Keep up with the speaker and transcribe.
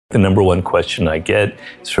The number one question I get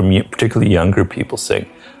is from particularly younger people saying,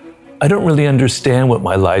 I don't really understand what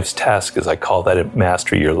my life's task is. I call that a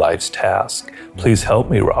master your life's task. Please help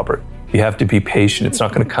me, Robert. You have to be patient. It's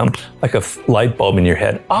not going to come like a light bulb in your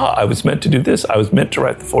head. I was meant to do this. I was meant to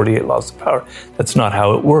write the 48 Laws of Power. That's not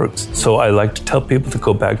how it works. So I like to tell people to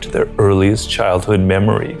go back to their earliest childhood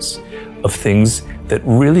memories of things that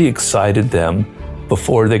really excited them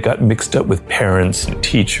before they got mixed up with parents and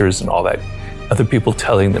teachers and all that, other people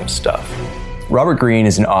telling them stuff. Robert Greene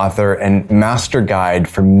is an author and master guide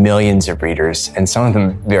for millions of readers, and some of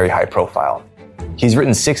them very high profile. He's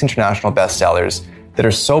written 6 international bestsellers that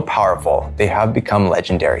are so powerful, they have become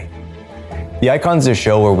legendary. The Icons is a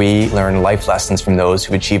show where we learn life lessons from those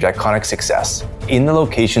who've achieved iconic success in the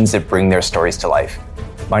locations that bring their stories to life.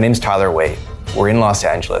 My name's Tyler Wade. We're in Los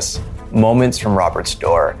Angeles, moments from Robert's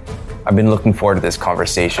door. I've been looking forward to this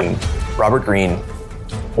conversation. Robert Greene,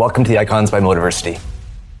 welcome to the Icons by Motiversity.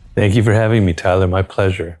 Thank you for having me, Tyler. My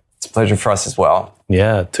pleasure. It's a pleasure for us as well.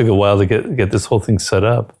 Yeah, it took a while to get this whole thing set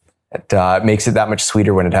up. It makes it that much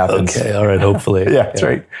sweeter when it happens. Okay, all right, hopefully. Yeah, that's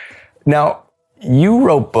right. Now, you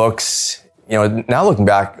wrote books, now looking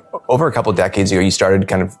back, over a couple of decades ago, you started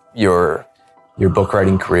kind of your book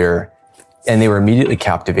writing career, and they were immediately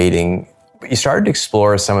captivating. But you started to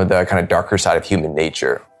explore some of the kind of darker side of human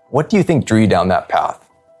nature. What do you think drew you down that path?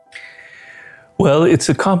 Well, it's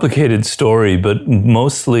a complicated story, but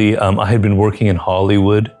mostly I had been working in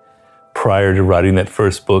Hollywood prior to writing that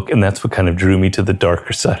first book, and that's what kind of drew me to the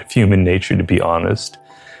darker side of human nature, to be honest.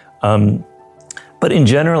 But in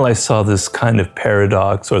general, I saw this kind of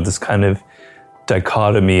paradox or this kind of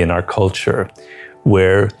dichotomy in our culture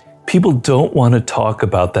where people don't want to talk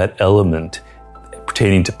about that element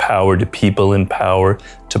pertaining to power, to people in power,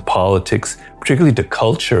 to politics, particularly to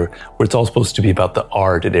culture, where it's all supposed to be about the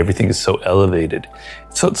art and everything is so elevated.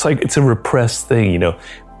 So it's like, it's a repressed thing,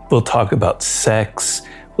 We'll talk about sex,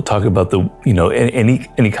 we'll talk about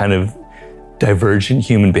any kind of divergent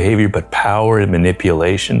human behavior, but power and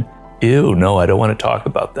manipulation, ew, no, I don't want to talk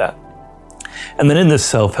about that. And then in the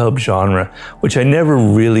self-help genre, which I never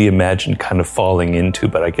really imagined kind of falling into,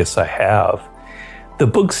 but I guess I have, the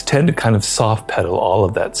books tend to kind of soft pedal all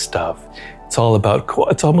of that stuff. It's all about,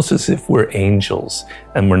 it's almost as if we're angels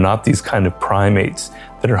and we're not these kind of primates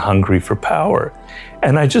that are hungry for power.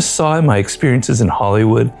 And I just saw in my experiences in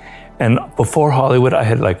Hollywood, and before Hollywood, I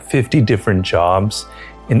had like 50 different jobs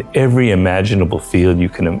in every imaginable field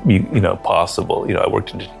possible. I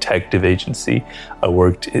worked in a detective agency, I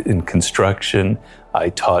worked in construction, I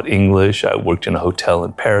taught English, I worked in a hotel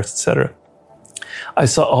in Paris, etc. I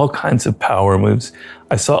saw all kinds of power moves.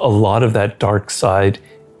 I saw a lot of that dark side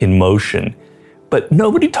in motion, but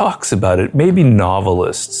nobody talks about it. Maybe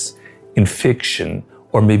novelists in fiction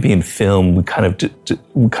or maybe in film, we kind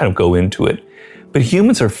of go into it. But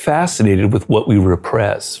humans are fascinated with what we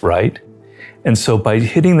repress, right? And so by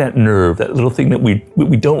hitting that nerve, that little thing that we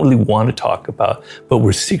don't really want to talk about, but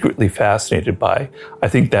we're secretly fascinated by, I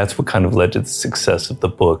think that's what kind of led to the success of the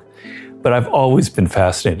book. But I've always been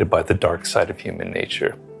fascinated by the dark side of human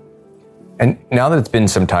nature. And now that it's been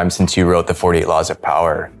some time since you wrote the 48 Laws of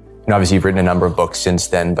Power, and obviously you've written a number of books since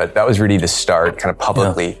then, but that was really the start kind of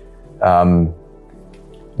publicly. Yeah.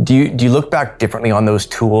 Do you look back differently on those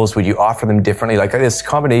tools? Would you offer them differently? Like this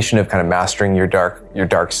combination of kind of mastering your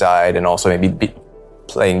dark side and also maybe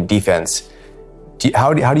playing defense.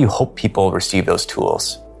 How do you hope people receive those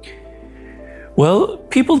tools? Well,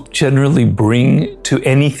 people generally bring to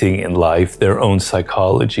anything in life their own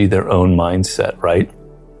psychology, their own mindset, right?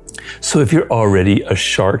 So if you're already a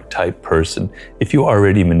shark type person, if you're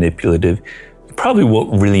already manipulative, you probably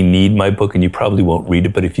won't really need my book and you probably won't read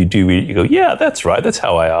it. But if you do read it, you go, yeah, that's right. That's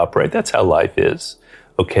how I operate. That's how life is.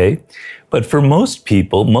 Okay. But for most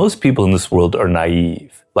people in this world are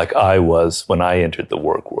naive, like I was when I entered the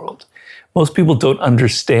work world. Most people don't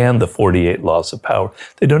understand the 48 Laws of Power.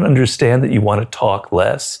 They don't understand that you want to talk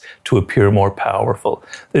less to appear more powerful.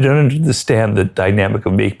 They don't understand the dynamic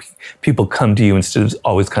of making people come to you instead of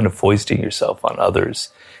always kind of foisting yourself on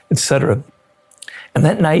others, etc. And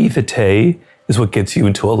that naivete is what gets you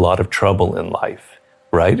into a lot of trouble in life,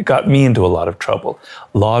 right? It got me into a lot of trouble.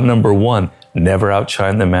 Law number 1, never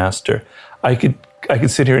outshine the master. I could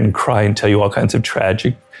sit here and cry and tell you all kinds of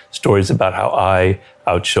tragic stories about how I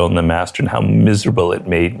outshone the master and how miserable it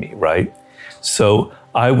made me, right? So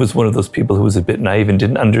I was one of those people who was a bit naive and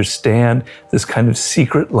didn't understand this kind of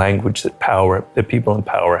secret language that people in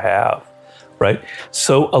power have, right?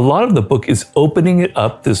 So a lot of the book is opening it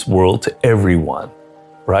up, this world, to everyone,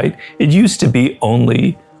 right? It used to be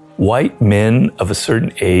only white men of a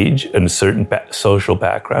certain age and a certain social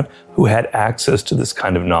background who had access to this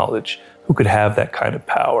kind of knowledge, who could have that kind of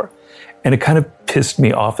power. And it kind of pissed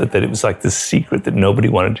me off that it was like this secret that nobody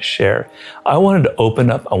wanted to share. I wanted to open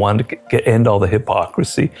up. I wanted to end all the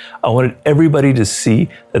hypocrisy. I wanted everybody to see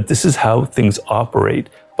that this is how things operate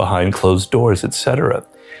behind closed doors, etc.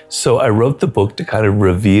 So I wrote the book to kind of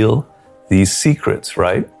reveal these secrets,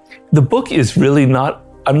 right? The book is really not,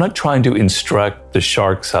 I'm not trying to instruct the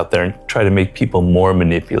sharks out there and try to make people more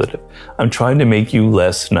manipulative. I'm trying to make you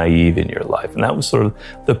less naive in your life. And that was sort of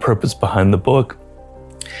the purpose behind the book.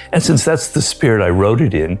 And since that's the spirit I wrote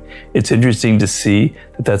it in, it's interesting to see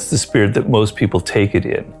that that's the spirit that most people take it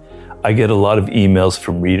in. I get a lot of emails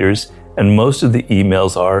from readers, and most of the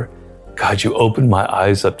emails are, God, you opened my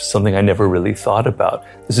eyes up to something I never really thought about.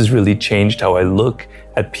 This has really changed how I look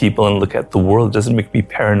at people and look at the world. It doesn't make me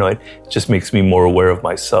paranoid. It just makes me more aware of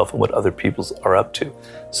myself and what other people are up to.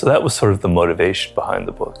 So that was sort of the motivation behind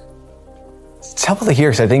the book. It's helpful to hear,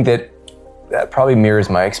 because I think that probably mirrors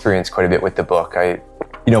my experience quite a bit with the book.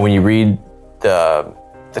 When you read the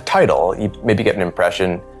title, you maybe get an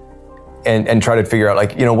impression and try to figure out,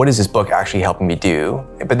 what is this book actually helping me do?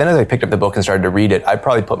 But then as I picked up the book and started to read it, I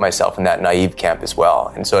probably put myself in that naive camp as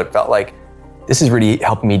well. And so it felt like this is really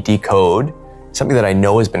helping me decode something that I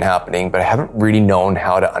know has been happening, but I haven't really known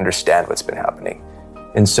how to understand what's been happening.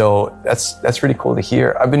 And so that's really cool to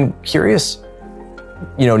hear. I've been curious,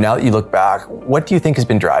 now that you look back, what do you think has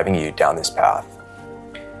been driving you down this path?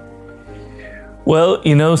 Well,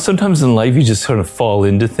 sometimes in life you just sort of fall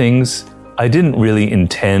into things. I didn't really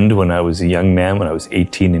intend when I was a young man, when I was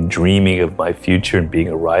 18 and dreaming of my future and being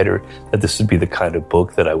a writer, that this would be the kind of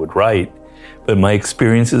book that I would write. But my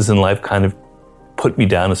experiences in life kind of put me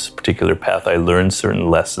down a particular path. I learned certain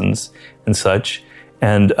lessons and such.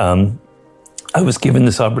 And I was given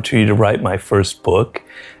this opportunity to write my first book.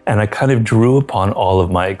 And I kind of drew upon all of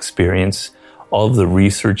my experience, all of the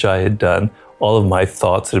research I had done, all of my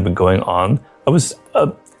thoughts that had been going on. I was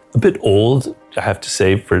a bit old, I have to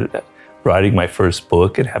say, for writing my first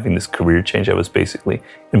book and having this career change. I was basically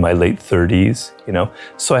in my late 30s,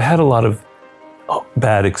 So I had a lot of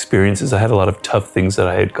bad experiences. I had a lot of tough things that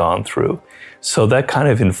I had gone through. So that kind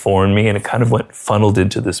of informed me, and it kind of funneled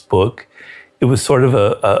into this book. It was sort of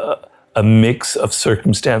a mix of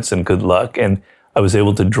circumstance and good luck, and I was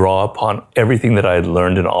able to draw upon everything that I had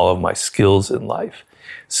learned and all of my skills in life.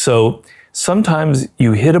 So sometimes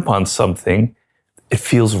you hit upon something, it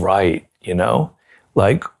feels right,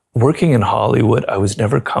 Like working in Hollywood, I was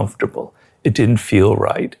never comfortable. It didn't feel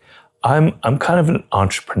right. I'm kind of an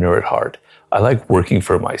entrepreneur at heart. I like working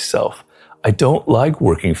for myself. I don't like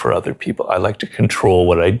working for other people. I like to control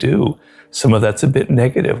what I do. Some of that's a bit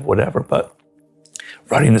negative, whatever, but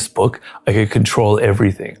writing this book, I could control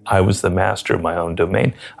everything. I was the master of my own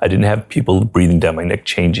domain. I didn't have people breathing down my neck,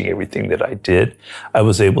 changing everything that I did. I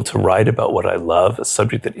was able to write about what I love, a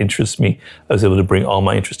subject that interests me. I was able to bring all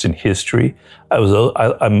my interest in history.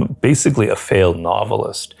 I'm basically a failed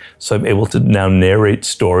novelist, so I'm able to now narrate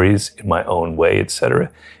stories in my own way,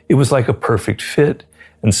 etc. It was like a perfect fit.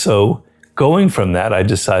 And so going from that, I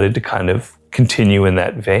decided to kind of continue in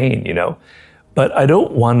that vein, But I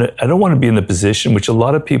don't want to be in the position which a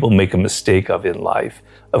lot of people make a mistake of in life,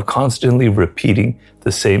 of constantly repeating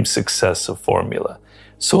the same successive formula.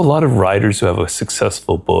 So a lot of writers who have a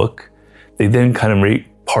successful book, they then kind of read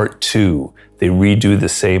part two. They redo the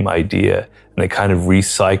same idea, and they kind of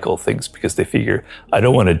recycle things because they figure, I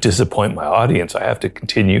don't want to disappoint my audience. I have to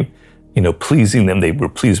continue, pleasing them. They were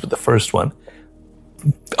pleased with the first one.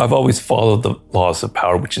 I've always followed the laws of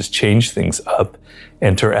power, which is change things up,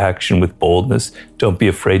 enter action with boldness. Don't be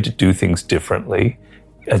afraid to do things differently.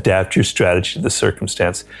 Adapt your strategy to the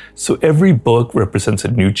circumstance. So every book represents a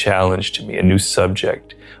new challenge to me, a new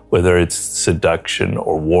subject, whether it's seduction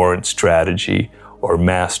or war and strategy or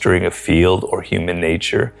mastering a field or human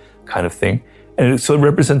nature kind of thing. And so it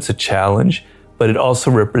represents a challenge, but it also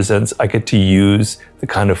represents I get to use the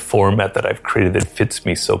kind of format that I've created that fits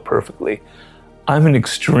me so perfectly. I'm an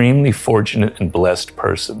extremely fortunate and blessed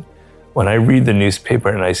person. When I read the newspaper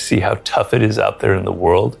and I see how tough it is out there in the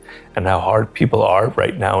world and how hard people are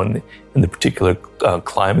right now in the particular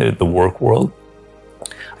climate of the work world,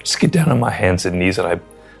 I just get down on my hands and knees and I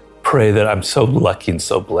pray that I'm so lucky and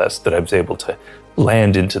so blessed that I was able to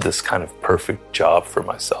land into this kind of perfect job for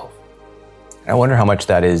myself. I wonder how much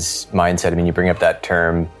that is mindset. I mean, you bring up that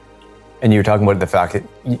term and you were talking about the fact that,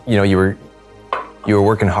 you were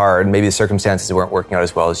working hard, maybe the circumstances weren't working out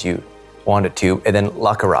as well as you wanted to, and then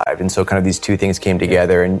luck arrived. And so kind of these two things came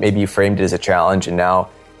together, and maybe you framed it as a challenge, and now,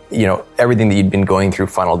 everything that you'd been going through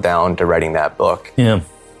funneled down to writing that book. Yeah.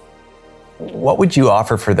 what would you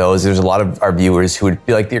offer for those? There's a lot of our viewers who would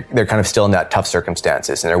feel like they're kind of still in that tough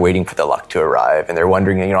circumstances and they're waiting for the luck to arrive and they're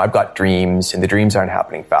wondering, I've got dreams and the dreams aren't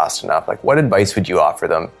happening fast enough. Like, what advice would you offer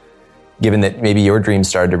them, given that maybe your dreams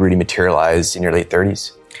started to really materialize in your late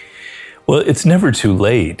 30s? Well, it's never too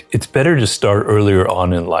late. It's better to start earlier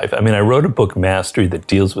on in life. I mean, I wrote a book, Mastery, that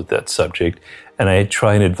deals with that subject, and I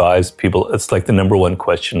try and advise people. It's like the number one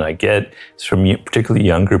question I get is from particularly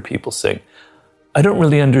younger people saying, I don't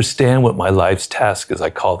really understand what my life's task is. I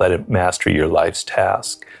call that mastery, your life's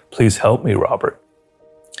task. Please help me, Robert.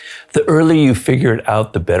 The earlier you figure it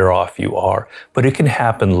out, the better off you are, but it can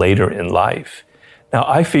happen later in life. Now,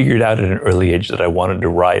 I figured out at an early age that I wanted to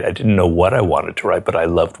write. I didn't know what I wanted to write, but I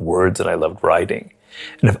loved words and I loved writing.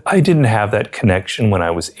 And if I didn't have that connection when I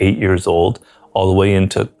was 8 years old, all the way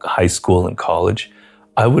into high school and college,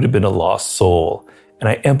 I would have been a lost soul. And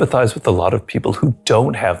I empathize with a lot of people who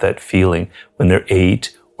don't have that feeling when they're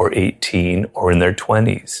 8 or 18 or in their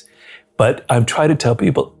 20s. But I'm trying to tell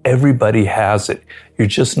people everybody has it. You're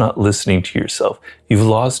just not listening to yourself. You've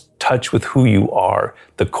lost touch with who you are,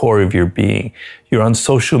 the core of your being. You're on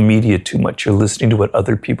social media too much. You're listening to what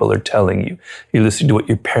other people are telling you. You're listening to what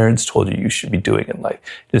your parents told you should be doing in life.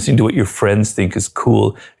 You're listening to what your friends think is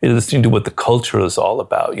cool. You're listening to what the culture is all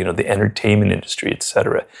about, the entertainment industry,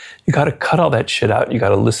 etc. You got to cut all that shit out. You got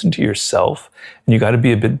to listen to yourself, and you got to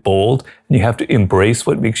be a bit bold, and you have to embrace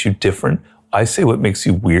what makes you different. I say what makes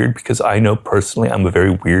you weird because I know personally I'm a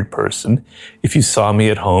very weird person. If you saw me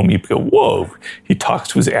at home, you'd go, whoa, he talks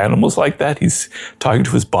to his animals like that? He's talking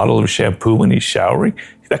to his bottle of shampoo when he's showering?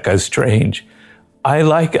 That guy's strange. I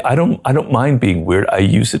like it. I don't mind being weird. I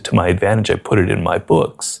use it to my advantage. I put it in my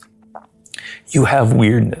books. You have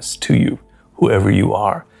weirdness to you, whoever you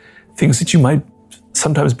are. Things that you might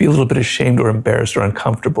sometimes be a little bit ashamed or embarrassed or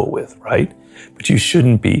uncomfortable with, right? But you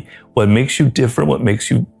shouldn't be. What makes you different, what makes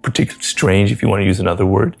you particularly strange, if you want to use another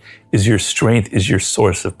word, is your strength, is your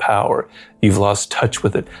source of power. You've lost touch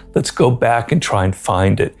with it. Let's go back and try and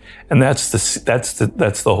find it. And that's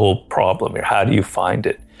the whole problem here. How do you find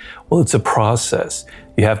it? Well, it's a process.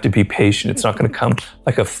 You have to be patient. It's not going to come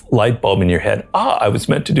like a light bulb in your head. I was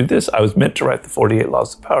meant to do this. I was meant to write the 48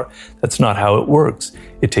 Laws of Power. That's not how it works.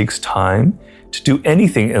 It takes time. To do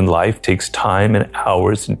anything in life takes time and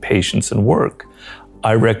hours and patience and work.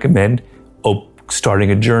 I recommend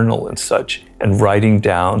starting a journal and such and writing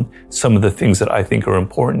down some of the things that I think are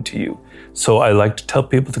important to you. So I like to tell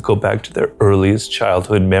people to go back to their earliest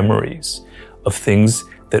childhood memories of things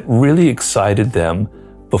that really excited them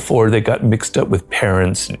before they got mixed up with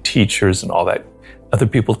parents and teachers and all that, other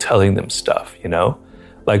people telling them stuff,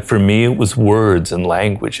 Like for me, it was words and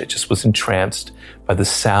language. I just was entranced by the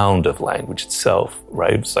sound of language itself,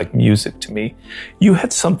 right? It was like music to me. You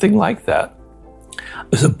had something like that.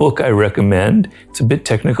 There's a book I recommend. It's a bit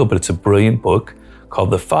technical, but it's a brilliant book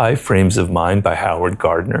called The 5 Frames of Mind by Howard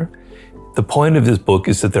Gardner. The point of this book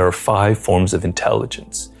is that there are 5 forms of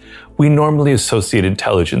intelligence. We normally associate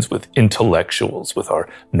intelligence with intellectuals, with our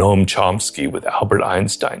Noam Chomsky, with Albert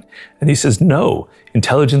Einstein. And he says, no,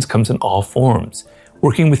 intelligence comes in all forms.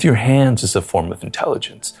 Working with your hands is a form of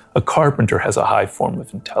intelligence. A carpenter has a high form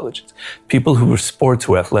of intelligence. People who are sports,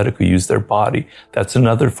 who are athletic, who use their body, that's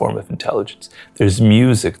another form of intelligence. There's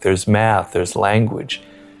music, there's math, there's language.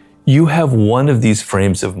 You have one of these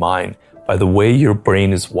frames of mind. By the way your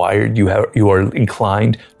brain is wired, you are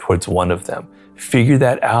inclined towards one of them. Figure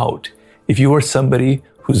that out. If you are somebody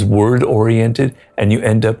who's word-oriented and you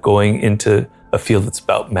end up going into a field that's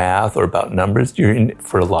about math or about numbers, you're in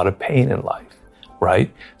for a lot of pain in life.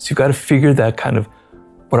 Right? So you've got to figure that kind of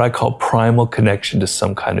what I call primal connection to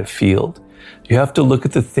some kind of field. You have to look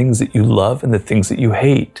at the things that you love and the things that you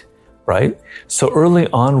hate, right? So early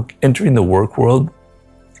on, entering the work world,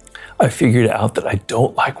 I figured out that I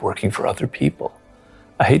don't like working for other people.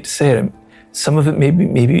 I hate to say it. Some of it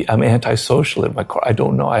maybe I'm antisocial in my car. I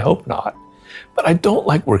don't know. I hope not. But I don't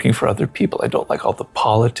like working for other people. I don't like all the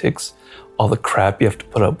politics, all the crap you have to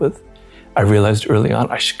put up with. I realized early on,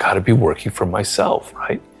 I got to be working for myself,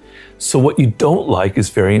 right? So what you don't like is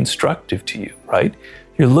very instructive to you, right?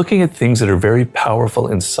 You're looking at things that are very powerful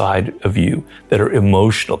inside of you, that are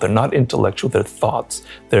emotional. They're not intellectual, they're thoughts.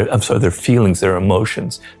 They're feelings, they're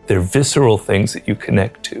emotions. They're visceral things that you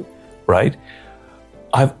connect to, right?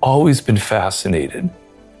 I've always been fascinated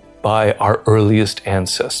by our earliest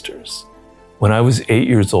ancestors. When I was 8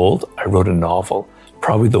 years old, I wrote a novel,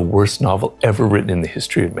 probably the worst novel ever written in the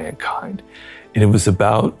history of mankind. And it was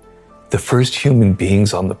about the first human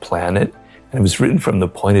beings on the planet. And it was written from the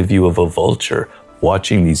point of view of a vulture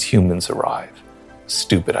watching these humans arrive.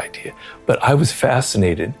 Stupid idea. But I was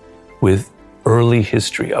fascinated with early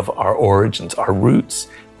history of our origins, our roots,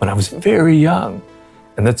 when I was very young.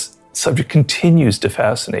 And that subject continues to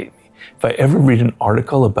fascinate me. If I ever read an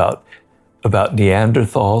article about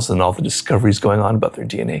Neanderthals and all the discoveries going on about their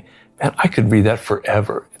DNA, man, I could read that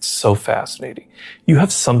forever. It's so fascinating. You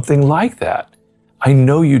have something like that. I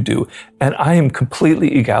know you do. And I am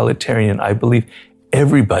completely egalitarian. I believe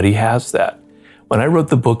everybody has that. When I wrote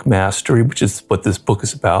the book Mastery, which is what this book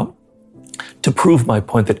is about, to prove my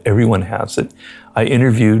point that everyone has it, I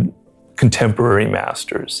interviewed contemporary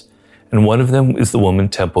masters. And one of them is the woman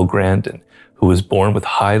Temple Grandin, who was born with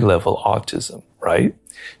high-level autism, right?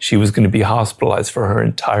 She was going to be hospitalized for her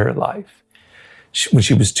entire life. When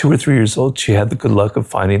she was 2 or 3 years old, she had the good luck of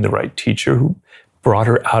finding the right teacher who brought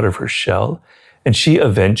her out of her shell. And she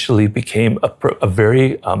eventually became a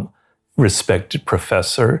very respected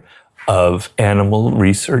professor of animal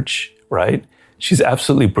research, right? She's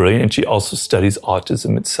absolutely brilliant, and she also studies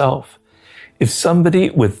autism itself. If somebody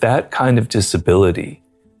with that kind of disability,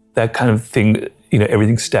 that kind of thing,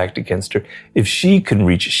 everything's stacked against her, if she can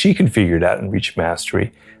figure it out and reach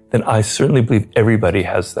mastery, then I certainly believe everybody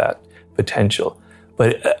has that potential.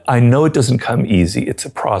 But I know it doesn't come easy. It's a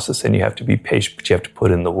process, and you have to be patient, but you have to put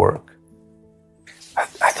in the work.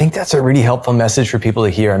 I think that's a really helpful message for people to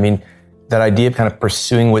hear. I mean, that idea of kind of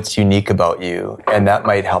pursuing what's unique about you, and that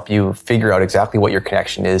might help you figure out exactly what your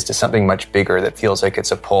connection is to something much bigger that feels like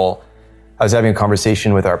it's a pull. I was having a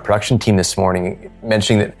conversation with our production team this morning,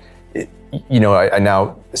 mentioning that, I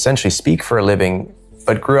now essentially speak for a living,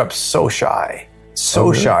 but grew up so shy,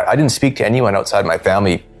 shy. I didn't speak to anyone outside my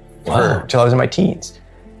family until I was in my teens.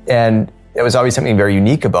 And it was always something very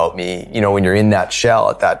unique about me, when you're in that shell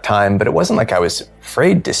at that time, but it wasn't like I was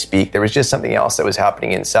afraid to speak. There was just something else that was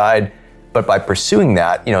happening inside. But by pursuing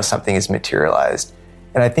that, something is materialized.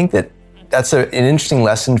 And I think that that's an interesting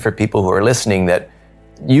lesson for people who are listening, that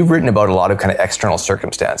you've written about a lot of kind of external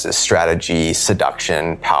circumstances, strategy,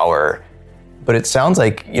 seduction, power. But it sounds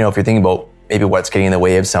like, if you're thinking about maybe what's getting in the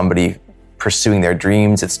way of somebody pursuing their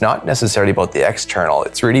dreams, it's not necessarily about the external.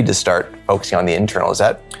 It's really to start focusing on the internal. Is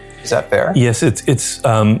that fair? Yes, it's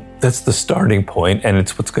that's the starting point, and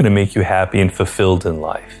it's what's going to make you happy and fulfilled in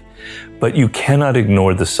life. But you cannot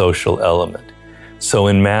ignore the social element. So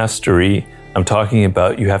in Mastery, I'm talking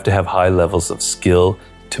about you have to have high levels of skill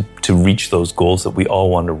to reach those goals that we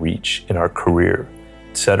all want to reach in our career,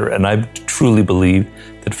 et cetera. And I truly believe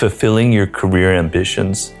that fulfilling your career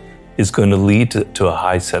ambitions is going to lead to a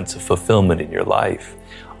high sense of fulfillment in your life.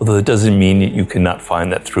 Although it doesn't mean that you cannot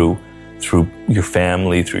find that through your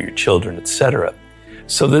family, through your children, et cetera.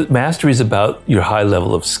 So the mastery is about your high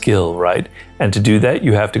level of skill, right? And to do that,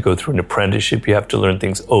 you have to go through an apprenticeship. You have to learn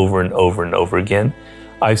things over and over and over again.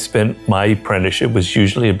 My apprenticeship was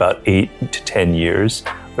usually about 8 to 10 years,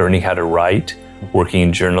 learning how to write, working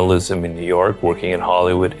in journalism in New York, working in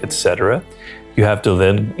Hollywood, etc. You have to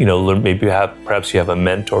then, learn, perhaps you have a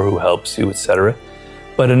mentor who helps you, etc.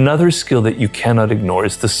 But another skill that you cannot ignore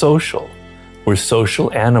is the social. We're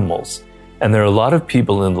social animals. And there are a lot of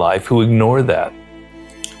people in life who ignore that.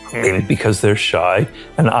 Maybe because they're shy,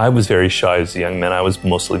 and I was very shy as a young man. I was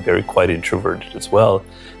mostly quite introverted as well.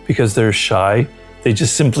 Because they're shy, they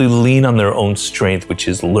just simply lean on their own strength, which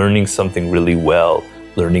is learning something really well,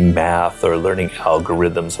 learning math or learning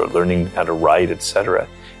algorithms or learning how to write, etc.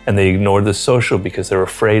 And they ignore the social because they're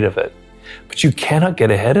afraid of it. But you cannot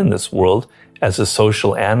get ahead in this world as a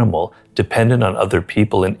social animal dependent on other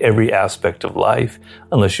people in every aspect of life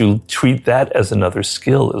unless you treat that as another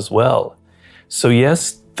skill as well. So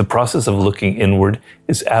yes, the process of looking inward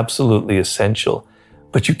is absolutely essential,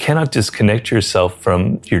 but you cannot disconnect yourself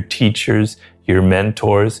from your teachers, your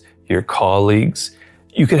mentors, your colleagues.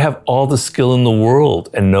 You could have all the skill in the world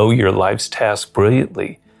and know your life's task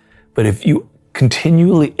brilliantly. But if you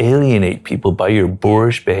continually alienate people by your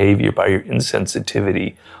boorish behavior, by your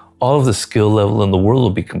insensitivity, all of the skill level in the world will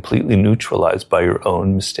be completely neutralized by your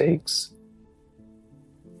own mistakes.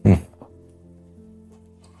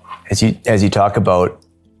 As you talk about,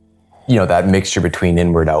 that mixture between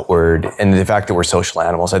inward, outward, and the fact that we're social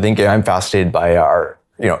animals, I think I'm fascinated by our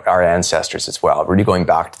ancestors as well. Really going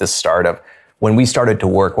back to the start of when we started to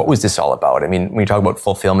work, what was this all about? I mean, when you talk about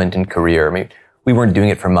fulfillment in career, we weren't doing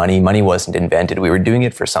it for money. Money wasn't invented. We were doing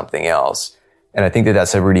it for something else. And I think that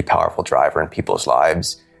that's a really powerful driver in people's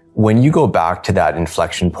lives. When you go back to that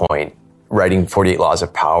inflection point, writing 48 Laws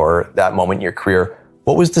of Power, that moment in your career,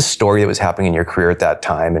 what was the story that was happening in your career at that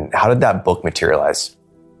time, and how did that book materialize?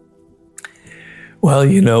 Well,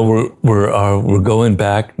 we're going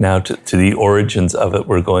back now to the origins of it.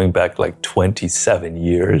 We're going back like 27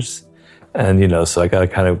 years. And, so I got to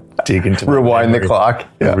kind of dig into rewind the clock.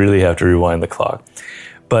 Yeah. I really have to rewind the clock.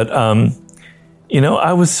 But,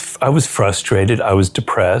 I was frustrated. I was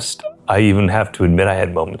depressed. I even have to admit I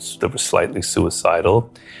had moments that were slightly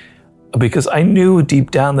suicidal because I knew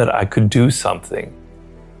deep down that I could do something.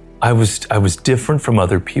 I was different from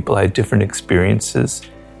other people. I had different experiences,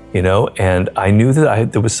 and I knew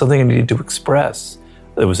that there was something I needed to express.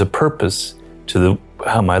 There was a purpose to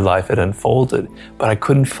how my life had unfolded, but I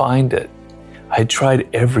couldn't find it. I had tried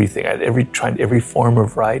everything. I had tried every form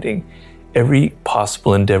of writing, every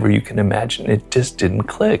possible endeavor you can imagine. It just didn't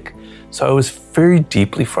click. So I was very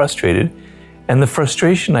deeply frustrated. And the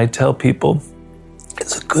frustration, I tell people,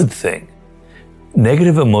 is a good thing.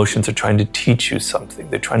 Negative emotions are trying to teach you something.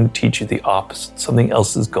 They're trying to teach you the opposite. Something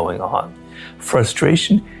else is going on.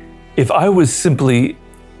 Frustration, if I was simply,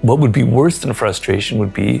 what would be worse than frustration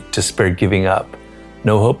would be despair, giving up,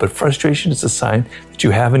 no hope. But frustration is a sign that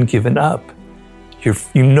you haven't given up.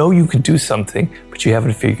 You know you could do something, but you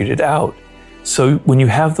haven't figured it out. So when you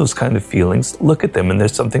have those kind of feelings, look at them, and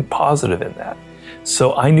there's something positive in that.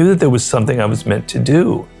 So I knew that there was something I was meant to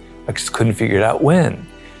do. I just couldn't figure it out when.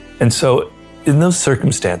 And so in those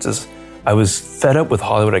circumstances, I was fed up with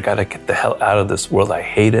Hollywood. I got to get the hell out of this world. I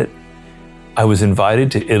hate it. I was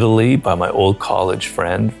invited to Italy by my old college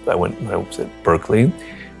friend. I went when I was at Berkeley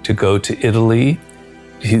to go to Italy.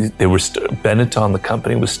 Benetton, the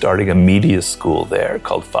company, was starting a media school there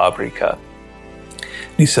called Fabrica.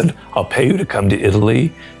 He said, I'll pay you to come to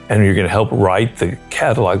Italy, and you're going to help write the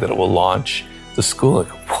catalog that it will launch the school. I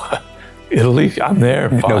go, what? Italy? I'm there.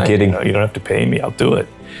 Fine. No kidding. You don't have to pay me. I'll do it.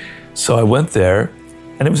 So I went there,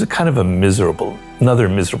 and it was another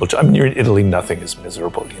miserable job. I mean, you're in Italy, nothing is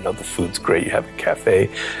miserable. The food's great. You have a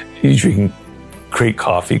cafe. You're drinking great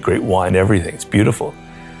coffee, great wine, everything. It's beautiful.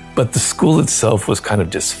 But the school itself was kind of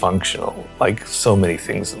dysfunctional, like so many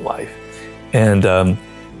things in life. And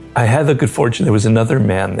I had the good fortune, there was another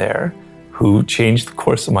man there who changed the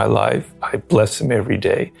course of my life. I bless him every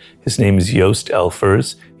day. His name is Joost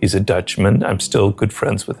Elfers. He's a Dutchman. I'm still good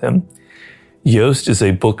friends with him. Joost is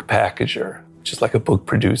a book packager, which is like a book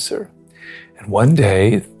producer. And one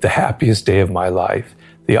day, the happiest day of my life,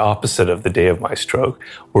 the opposite of the day of my stroke,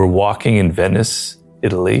 we're walking in Venice,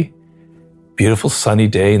 Italy. Beautiful sunny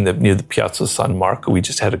day near the Piazza San Marco. We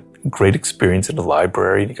just had a great experience in the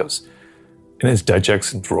library. And he goes, in his Dutch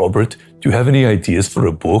accent, Robert, do you have any ideas for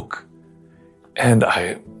a book? And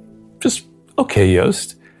I just, okay,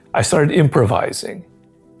 Joost. I started improvising.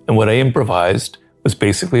 And what I improvised was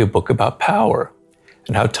basically a book about power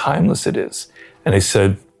and how timeless it is. And I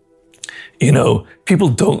said, people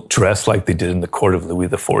don't dress like they did in the court of Louis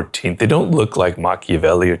XIV. They don't look like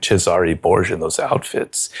Machiavelli or Cesare Borgia in those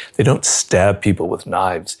outfits. They don't stab people with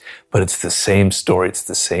knives, but it's the same story. It's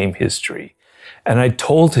the same history. And I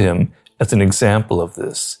told him, as an example of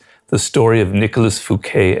this, the story of Nicolas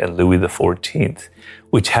Fouquet and Louis XIV,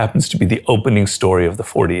 which happens to be the opening story of the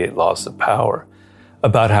 48 Laws of Power,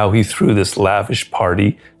 about how he threw this lavish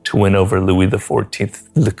party to win over Louis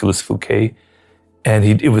XIV, Nicolas Fouquet.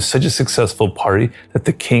 And it was such a successful party that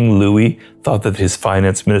the King Louis thought that his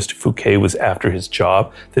finance minister Fouquet was after his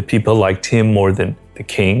job, that people liked him more than the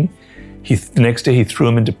king. The next day he threw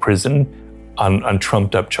him into prison on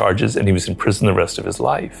trumped up charges, and he was in prison the rest of his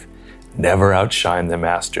life. Never outshine the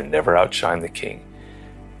master, never outshine the king.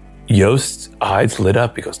 Joost's eyes lit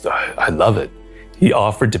up. He goes, I love it. He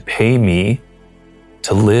offered to pay me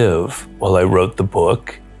to live while I wrote the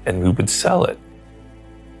book, and we would sell it.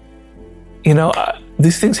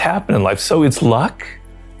 These things happen in life. So it's luck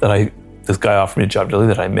that this guy offered me a job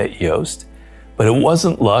that I met Joost, but it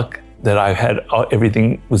wasn't luck that I had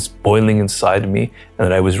everything was boiling inside of me and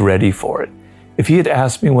that I was ready for it. If he had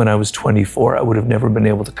asked me when I was 24, I would have never been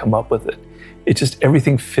able to come up with it. It just,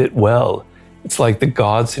 everything fit well. It's like the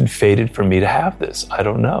gods had fated for me to have this. I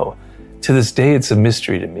don't know. To this day, it's a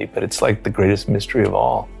mystery to me, but it's like the greatest mystery of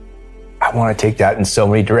all. I want to take that in so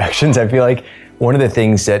many directions. I feel like one of the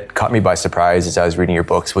things that caught me by surprise as I was reading your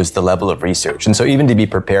books was the level of research. And so even to be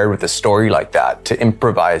prepared with a story like that, to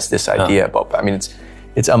improvise this idea about,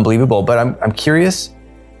 it's unbelievable. But I'm curious,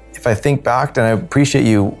 if I think back, and I appreciate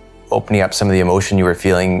you opening up some of the emotion you were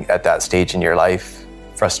feeling at that stage in your life,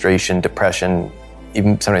 frustration, depression,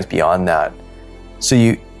 even sometimes beyond that.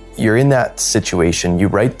 So you're in that situation, you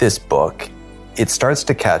write this book, it starts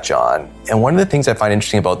to catch on. And one of the things I find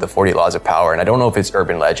interesting about the 48 Laws of Power, and I don't know if it's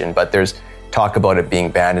urban legend, but there's talk about it being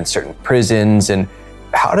banned in certain prisons. And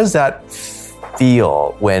how does that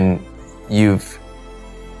feel when you've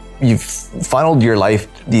funneled your life,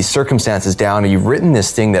 these circumstances down, and you've written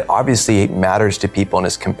this thing that obviously matters to people and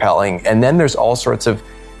is compelling, and then there's all sorts of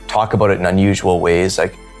talk about it in unusual ways.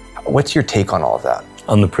 Like, what's your take on all of that?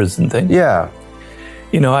 On the prison thing? Yeah.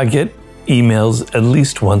 emails at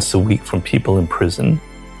least once a week from people in prison.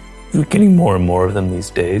 We're getting more and more of them these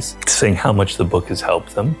days, saying how much the book has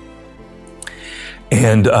helped them.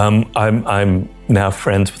 And I'm now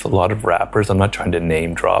friends with a lot of rappers. I'm not trying to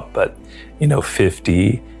name drop, but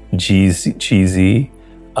 50, Cheesy,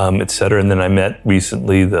 etc. And then I met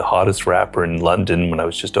recently the hottest rapper in London when I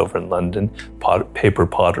was just over in London, Potter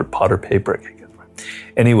Paper.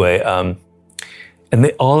 Anyway,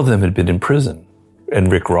 and all of them had been in prison, and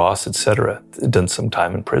Rick Ross, etc., had done some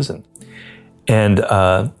time in prison. And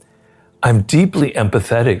I'm deeply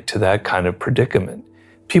empathetic to that kind of predicament.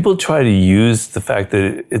 People try to use the fact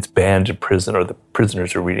that it's banned in prison or the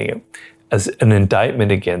prisoners are reading it as an indictment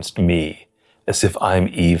against me, as if I'm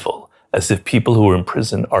evil, as if people who are in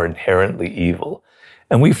prison are inherently evil.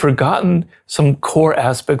 And we've forgotten some core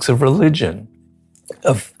aspects of religion,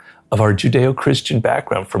 of our Judeo-Christian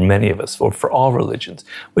background for many of us, or for all religions,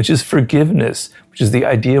 which is forgiveness, which is the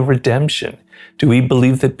idea of redemption. Do we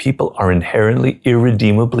believe that people are inherently,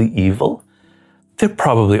 irredeemably evil? There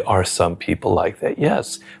probably are some people like that,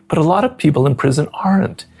 yes, but a lot of people in prison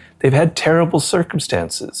aren't. They've had terrible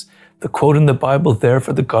circumstances. The quote in the Bible, there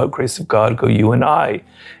for the grace of God go you and I.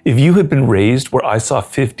 If you had been raised where I saw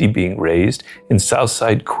 50 being raised in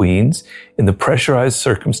Southside Queens, in the pressurized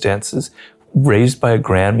circumstances, raised by a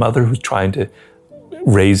grandmother who's trying to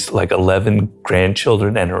raise like 11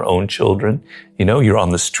 grandchildren and her own children, you're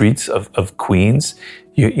on the streets of Queens,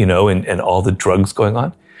 and all the drugs going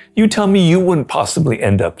on. You tell me you wouldn't possibly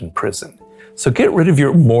end up in prison. So get rid of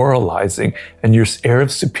your moralizing and your air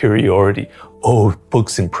of superiority. Oh,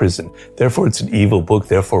 book's in prison. Therefore, it's an evil book.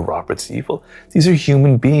 Therefore, Robert's evil. These are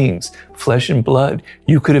human beings, flesh and blood.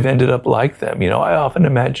 You could have ended up like them. I often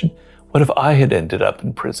imagine, what if I had ended up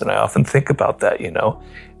in prison? I often think about that,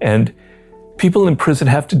 And people in prison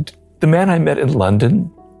have to... The man I met in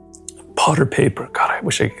London, Potter Paper, God, I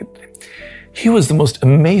wish I could... He was the most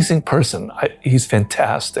amazing person. He's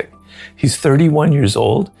fantastic. He's 31 years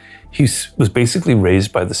old. He was basically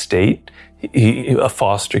raised by the state, a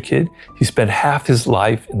foster kid. He spent half his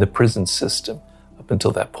life in the prison system up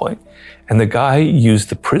until that point. And the guy used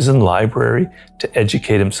the prison library to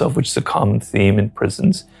educate himself, which is a common theme in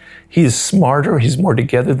prisons. He is smarter, he's more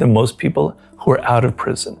together than most people who are out of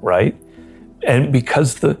prison, right? And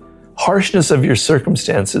because the harshness of your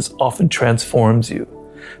circumstances often transforms you.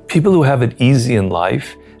 People who have it easy in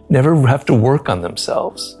life never have to work on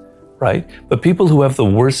themselves, right? But people who have the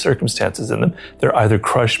worst circumstances in them, they're either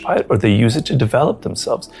crushed by it or they use it to develop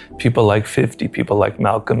themselves. People like 50, people like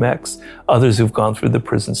Malcolm X, others who've gone through the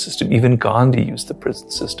prison system. Even Gandhi used the prison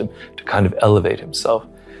system to kind of elevate himself.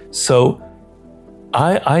 So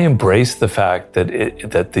I embrace the fact that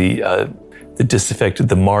the disaffected,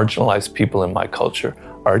 the marginalized people in my culture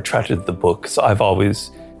are attracted to the book. So I've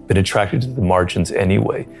always been attracted to the margins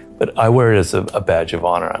anyway, but I wear it as a badge of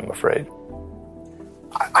honor, I'm afraid.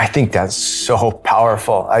 I think that's so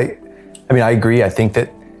powerful. I agree. I think that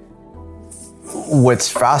what's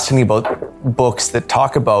fascinating about books that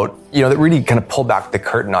talk about, that really kind of pull back the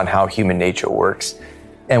curtain on how human nature works.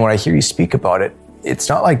 And when I hear you speak about it, it's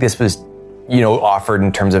not like this was, offered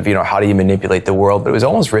in terms of, how do you manipulate the world, but it was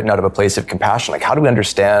almost written out of a place of compassion. Like, how do we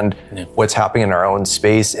understand what's happening in our own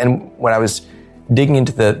space? And when I was digging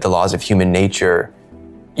into the laws of human nature,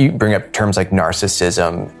 you bring up terms like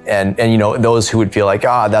narcissism and those who would feel like,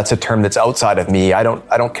 that's a term that's outside of me. I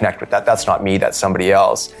don't connect with that. That's not me. That's somebody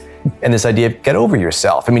else. And this idea of get over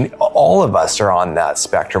yourself. All of us are on that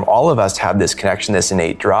spectrum. All of us have this connection, this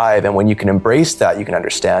innate drive. And when you can embrace that, you can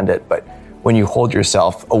understand it. But when you hold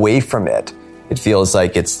yourself away from it, it feels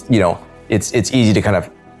like it's easy to kind of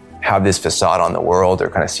have this facade on the world or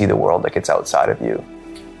kind of see the world like it's outside of you.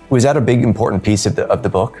 Was that a big, important piece of the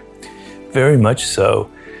book? Very much so.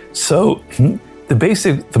 So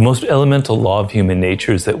the most elemental law of human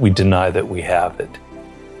nature is that we deny that we have it,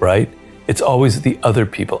 right? It's always the other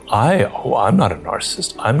people. I'm not a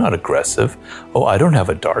narcissist. I'm not aggressive. Oh, I don't have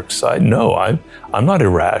a dark side. No, I'm not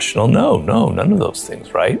irrational. No, none of those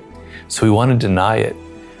things, right? So we want to deny it.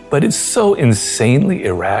 But it's so insanely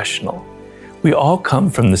irrational. We all come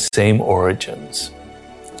from the same origins.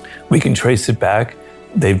 We can trace it back.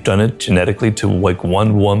 They've done it genetically to like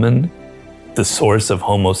one woman, the source of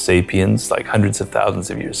Homo sapiens, like hundreds of thousands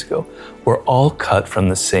of years ago. We're all cut from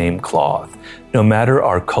the same cloth. No matter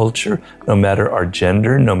our culture, no matter our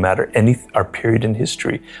gender, no matter our period in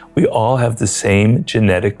history, we all have the same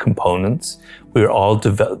genetic components. We all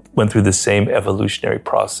went through the same evolutionary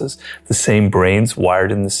process, the same brains wired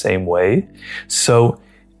in the same way. So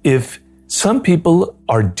if some people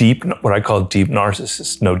are deep, what I call deep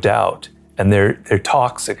narcissists, no doubt, and they're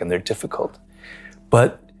toxic and they're difficult.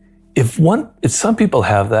 But if some people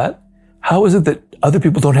have that, How is it that other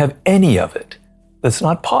people don't have any of it? That's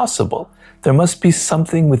not possible. There must be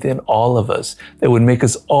something within all of us that would make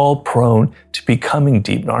us all prone to becoming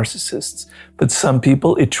deep narcissists. But some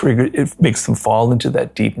people, it makes them fall into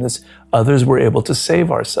that deepness. Others, we're able to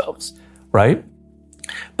save ourselves, right?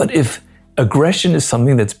 But if aggression is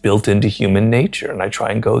something that's built into human nature, and I try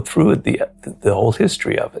and go through it, the whole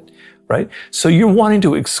history of it, right? So you're wanting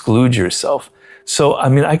to exclude yourself. So, I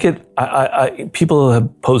mean, people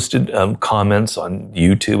have posted comments on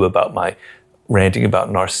YouTube about my ranting about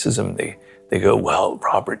narcissism. They go, well,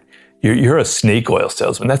 Robert, you're a snake oil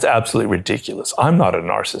salesman. That's absolutely ridiculous. I'm not a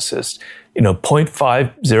narcissist.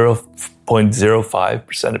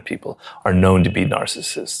 0.05% of people are known to be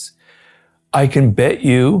narcissists. I can bet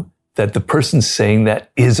you that the person saying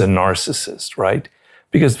that is a narcissist, right?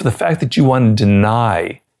 Because the fact that you want to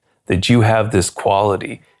deny that you have this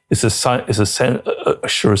quality is a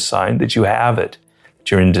sure sign that you have it,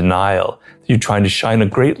 that you're in denial, that you're trying to shine a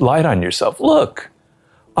great light on yourself. Look,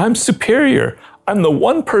 I'm superior. I'm the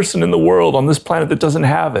one person in the world on this planet that doesn't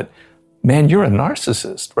have it. Man, you're a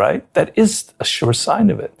narcissist, right? That is a sure sign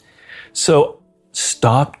of it. So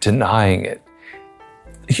stop denying it.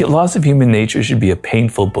 Laws of Human Nature should be a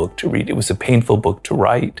painful book to read. It was a painful book to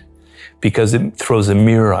write because it throws a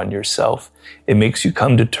mirror on yourself. It makes you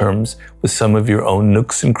come to terms with some of your own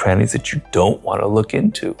nooks and crannies that you don't want to look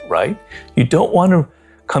into, right? You don't want to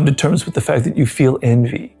come to terms with the fact that you feel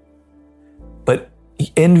envy. But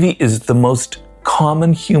envy is the most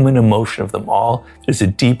common human emotion of them all. There's a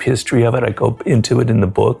deep history of it. I go into it in the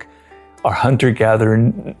book. Our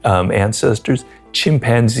hunter-gatherer ancestors,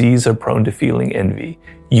 chimpanzees are prone to feeling envy.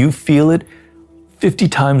 You feel it 50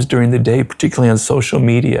 times during the day, particularly on social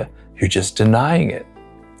media. You're just denying it.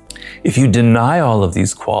 If you deny all of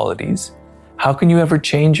these qualities, how can you ever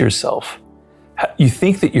change yourself? You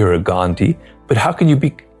think that you're a Gandhi, but how can you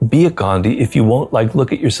be a Gandhi if you won't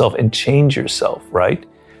look at yourself and change yourself, right?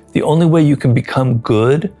 The only way you can become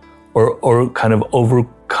good or kind of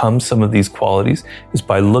overcome some of these qualities is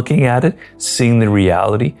by looking at it, seeing the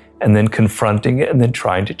reality, and then confronting it and then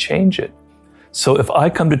trying to change it. So if I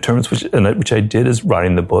come to terms, which I did as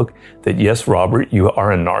writing the book, that yes, Robert, you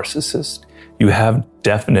are a narcissist. You have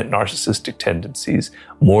definite narcissistic tendencies,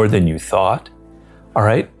 more than you thought. All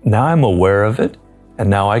right, now I'm aware of it, and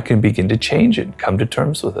now I can begin to change it, come to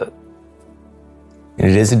terms with it. And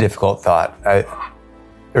it is a difficult thought. It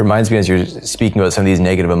reminds me, as you're speaking about some of these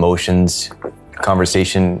negative emotions,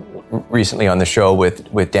 conversation recently on the show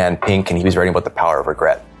with Dan Pink, and he was writing about the power of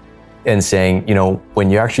regret and saying, when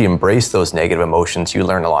you actually embrace those negative emotions, you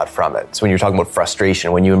learn a lot from it. So when you're talking about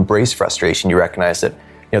frustration, when you embrace frustration, you recognize that,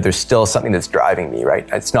 there's still something that's driving me, right?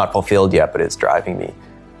 It's not fulfilled yet, but it's driving me.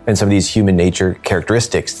 And some of these human nature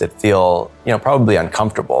characteristics that feel, probably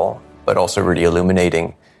uncomfortable, but also really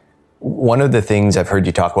illuminating. One of the things I've heard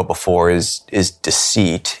you talk about before is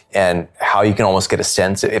deceit, and how you can almost get a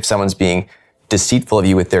sense if someone's being deceitful of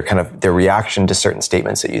you with their reaction to certain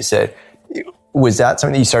statements that you said. Was that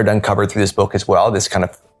something that you started to uncover through this book as well, this kind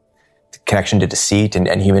of connection to deceit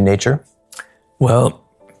and human nature? Well,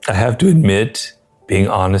 I have to admit, being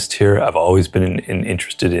honest here, I've always been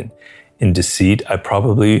interested in deceit. I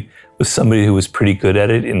probably was somebody who was pretty good at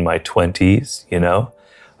it in my 20s,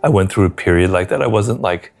 I went through a period like that. I wasn't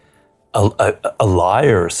like a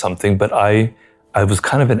liar or something, but I was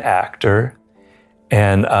kind of an actor.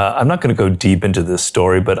 And I'm not going to go deep into this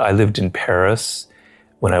story, but I lived in Paris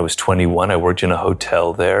when I was 21. I worked in a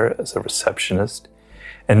hotel there as a receptionist.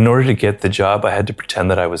 And in order to get the job, I had to pretend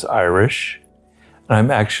that I was Irish. And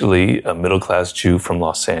I'm actually a middle-class Jew from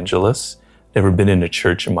Los Angeles. Never been in a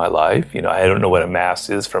church in my life. I don't know what a mass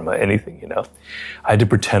is from anything, I had to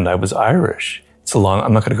pretend I was Irish.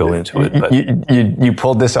 I'm not going to go into it, but... You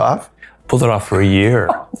pulled this off? Pulled it off for a year.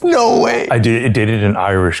 No way! I dated an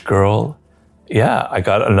Irish girl. Yeah, I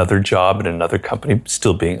got another job in another company,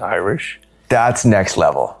 still being Irish. That's next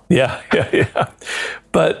level. Yeah.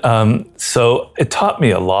 But so it taught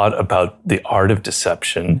me a lot about the art of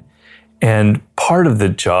deception. And part of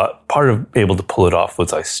being able to pull it off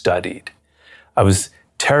was I studied. I was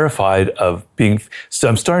terrified of so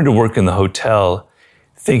I'm starting to work in the hotel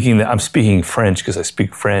thinking that I'm speaking French because I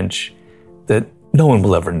speak French, that no one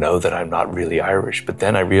will ever know that I'm not really Irish. But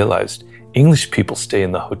then I realized English people stay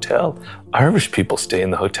in the hotel, Irish people stay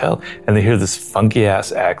in the hotel, and they hear this funky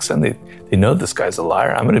ass accent. They know this guy's a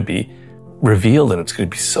liar. I'm going to be revealed, and it's going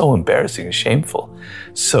to be so embarrassing and shameful.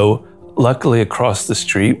 So luckily across the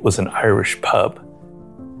street was an Irish pub,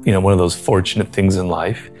 one of those fortunate things in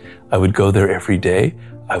life. I would go there every day.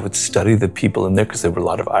 I would study the people in there because there were a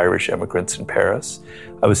lot of Irish immigrants in Paris.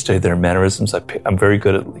 I would study their mannerisms. I'm very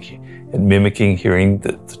good at mimicking, hearing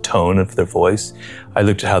the tone of their voice. I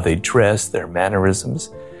looked at how they dressed, their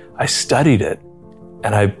mannerisms. I studied it,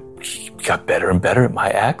 and I got better and better at my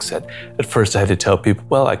accent. At first, I had to tell people,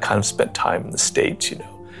 well, I kind of spent time in the States, you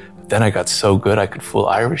know. But then I got so good, I could fool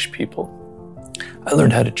Irish people. I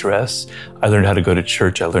learned how to dress. I learned how to go to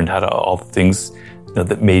church. I learned how to all the things, you know,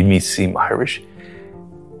 that made me seem Irish.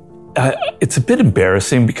 It's a bit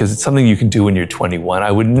embarrassing because it's something you can do when you're 21. I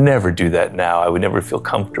would never do that now. I would never feel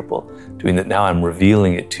comfortable doing that now. I'm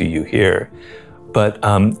revealing it to you here. But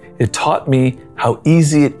it taught me how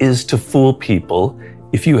easy it is to fool people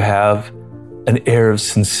if you have an air of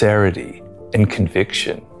sincerity and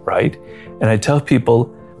conviction, right? And I tell people,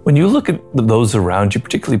 when you look at those around you,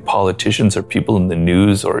 particularly politicians or people in the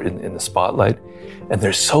news or in the spotlight, and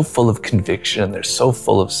they're so full of conviction and they're so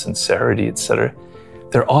full of sincerity, et cetera,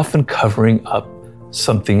 they're often covering up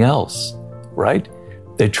something else, right?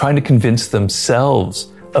 They're trying to convince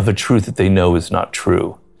themselves of a truth that they know is not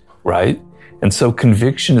true, right? And so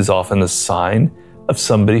conviction is often a sign of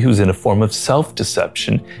somebody who's in a form of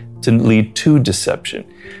self-deception to lead to deception.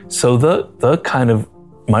 So the kind of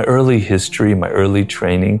my early history, my early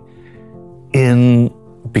training in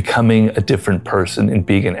becoming a different person, in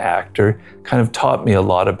being an actor, kind of taught me a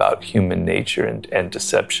lot about human nature and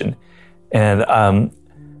deception. And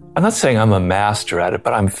I'm not saying I'm a master at it,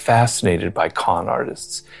 but I'm fascinated by con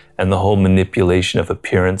artists and the whole manipulation of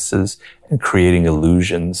appearances and creating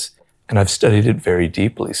illusions. And I've studied it very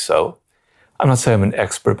deeply. So I'm not saying I'm an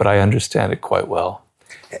expert, but I understand it quite well.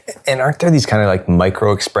 And aren't there these kind of like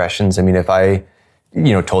micro expressions? I mean, if I,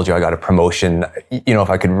 told you I got a promotion, if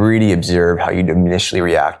I could really observe how you'd initially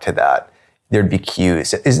react to that, there'd be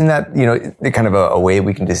cues. Isn't that, kind of a way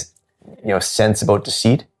we can just, sense about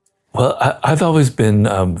deceit? Well, I've always been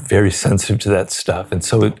very sensitive to that stuff. And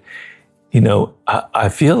so, I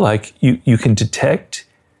feel like you can detect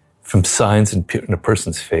from signs in a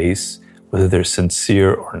person's face whether they're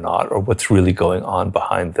sincere or not, or what's really going on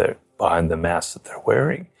behind the mask that they're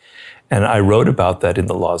wearing. And I wrote about that in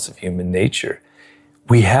The Laws of Human Nature.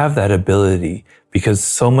 We have that ability because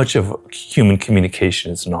so much of human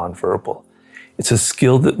communication is nonverbal. It's a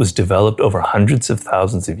skill that was developed over hundreds of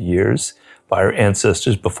thousands of years by our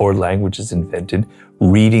ancestors before language is invented,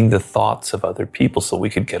 reading the thoughts of other people so we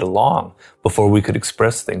could get along, before we could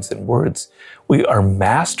express things in words. We are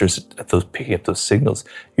masters at picking up those signals.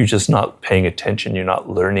 You're just not paying attention, you're not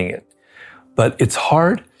learning it. But it's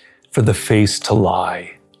hard for the face to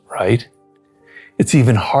lie, right? It's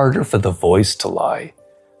even harder for the voice to lie.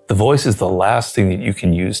 The voice is the last thing that you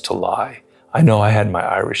can use to lie. I know I had my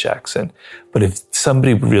Irish accent, but if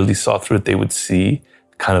somebody really saw through it, they would see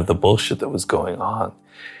kind of the bullshit that was going on.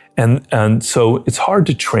 And so it's hard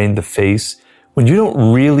to train the face when you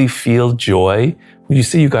don't really feel joy, when you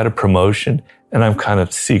see you got a promotion, and I'm kind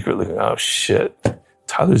of secretly going, oh shit,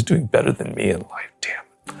 Tyler's doing better than me in life,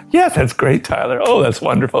 damn. Yeah, that's great, Tyler. Oh, that's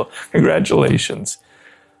wonderful. Congratulations.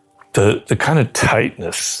 The kind of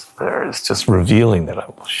tightness there is just revealing that,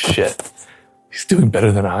 oh shit, he's doing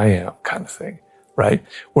better than I am, kind of thing, right?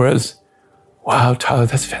 Whereas, wow, Tyler,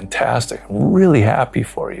 that's fantastic. I'm really happy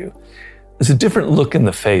for you. There's a different look in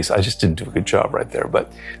the face. I just didn't do a good job right there,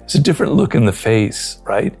 but there's a different look in the face,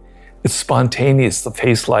 right? It's spontaneous. The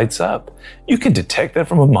face lights up. You can detect that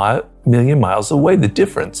from a million miles away, the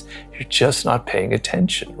difference. You're just not paying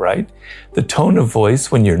attention, right? The tone of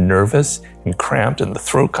voice when you're nervous and cramped and the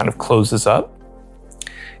throat kind of closes up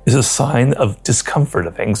is a sign of discomfort,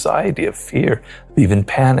 of anxiety, of fear, of even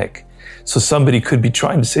panic. So somebody could be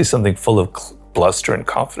trying to say something full of bluster and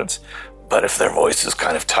confidence, but if their voice is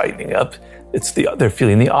kind of tightening up, they're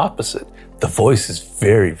feeling the opposite. The voice is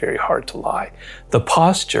very, very hard to lie. The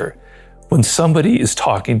posture, when somebody is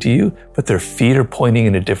talking to you, but their feet are pointing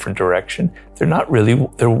in a different direction,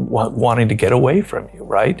 they're wanting to get away from you,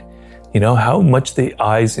 right? How much the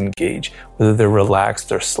eyes engage, whether they're relaxed,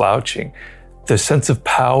 they're slouching. The sense of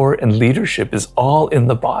power and leadership is all in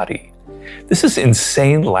the body. This is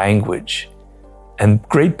insane language. And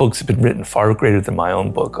great books have been written, far greater than my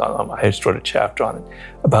own book. I just wrote a chapter on it,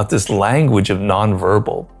 about this language of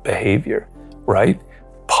nonverbal behavior, right?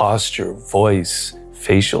 Posture, voice,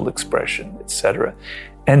 facial expression, etc.,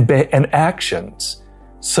 and actions.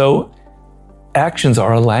 So actions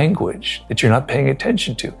are a language that you're not paying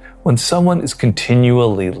attention to. When someone is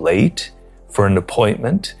continually late for an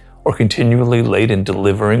appointment or continually late in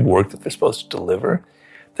delivering work that they're supposed to deliver,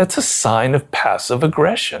 that's a sign of passive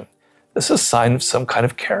aggression. That's a sign of some kind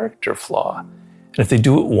of character flaw. And if they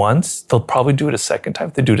do it once, they'll probably do it a second time.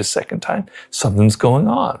 If they do it a second time, something's going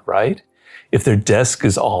on, right? if their desk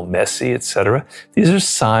is all messy, etc. These are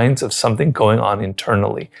signs of something going on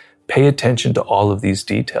internally. Pay attention to all of these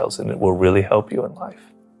details and it will really help you in life.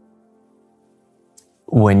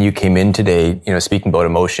 When you came in today, speaking about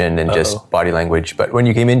emotion and just body language, but when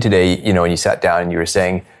you came in today, and you sat down and you were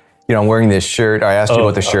saying, I'm wearing this shirt. I asked you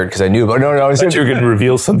about the shirt because I knew about. No, I was. You were going to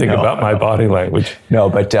reveal something about my body language. No,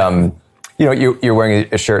 but you're wearing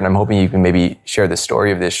a shirt, and I'm hoping you can maybe share the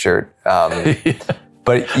story of this shirt.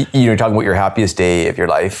 But you're talking about your happiest day of your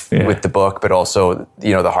life with the book, but also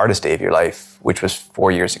the hardest day of your life, which was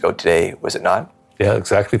 4 years ago today, was it not? Yeah,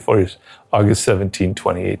 exactly 4 years. August 17,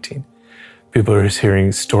 2018. People are hearing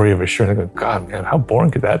the story of a shirt and they go, God, man, how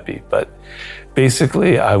boring could that be? But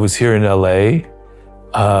basically, I was here in LA.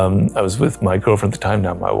 I was with my girlfriend at the time,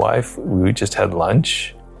 now my wife. We just had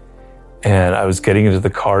lunch and I was getting into the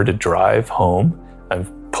car to drive home. I'm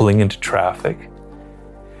pulling into traffic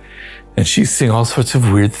and she's seeing all sorts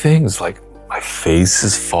of weird things, like my face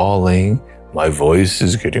is falling, my voice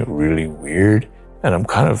is getting really weird, and I'm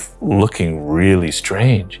kind of looking really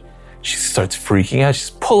strange. She starts freaking out. She's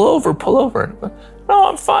pull over. And I'm like, no,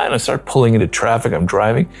 I'm fine. I start pulling into traffic. I'm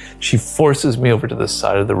driving. She forces me over to the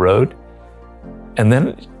side of the road. And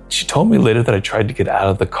then she told me later that I tried to get out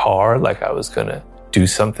of the car, like I was going to do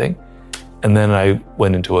something. And then I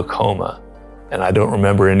went into a coma and I don't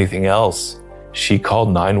remember anything else. She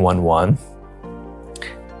called 911.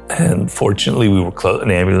 And fortunately, we were close. An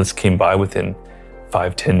ambulance came by within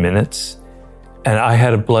 5-10 minutes. And I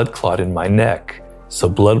had a blood clot in my neck. So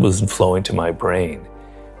blood wasn't flowing to my brain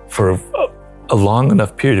for a long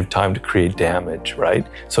enough period of time to create damage, right?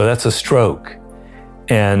 So that's a stroke.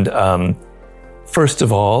 And first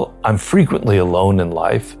of all, I'm frequently alone in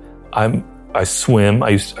life. I swim.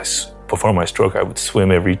 Before my stroke, I would swim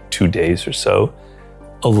every 2 days or so,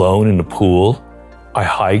 alone in a pool. I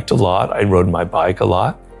hiked a lot. I rode my bike a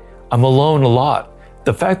lot. I'm alone a lot.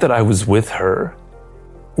 The fact that I was with her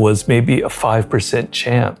was maybe a 5%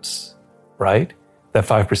 chance, right? That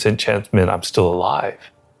 5% chance meant I'm still alive,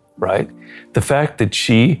 right? The fact that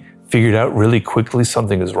she figured out really quickly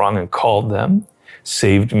something is wrong and called them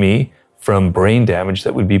saved me from brain damage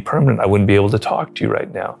that would be permanent. I wouldn't be able to talk to you right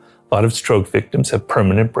now. A lot of stroke victims have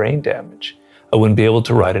permanent brain damage. I wouldn't be able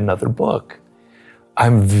to write another book.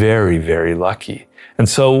 I'm very, very lucky. And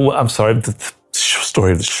so I'm sorry, the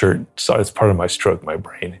story of the shirt, sorry, it's part of my stroke. My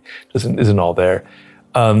brain isn't all there.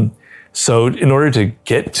 So in order to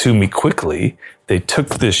get to me quickly, they took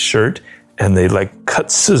this shirt and they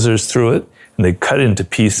cut scissors through it and they cut it into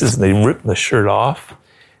pieces and they ripped the shirt off.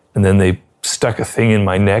 And then they stuck a thing in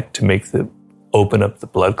my neck to open up the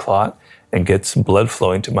blood clot and get some blood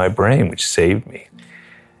flowing to my brain, which saved me.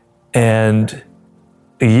 And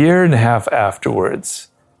a year and a half afterwards,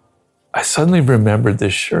 I suddenly remembered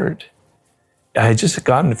this shirt. I had just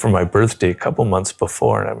gotten it for my birthday a couple months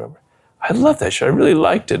before, and I remember, I love that shirt. I really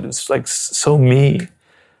liked it. It's so me.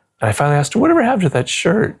 And I finally asked her, whatever happened to that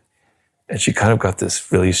shirt? And she kind of got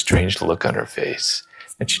this really strange look on her face.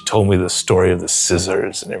 And she told me the story of the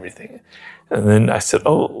scissors and everything. And then I said,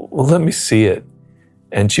 oh, well, let me see it.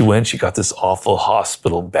 And she got this awful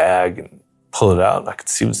hospital bag and pulled it out, and I could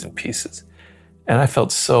see it was in pieces. And I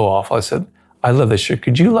felt so awful. I said, I love that shirt.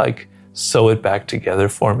 Could you sew it back together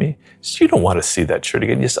for me? She said, you don't want to see that shirt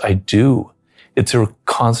again. Yes, I do. It's a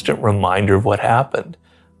constant reminder of what happened.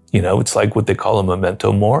 It's like what they call a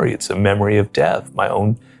memento mori. It's a memory of death, my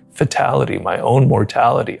own fatality, my own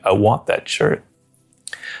mortality. I want that shirt.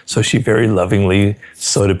 So she very lovingly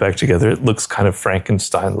sewed it back together. It looks kind of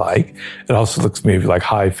Frankenstein-like. It also looks maybe like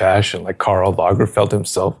high fashion, like Karl Lagerfeld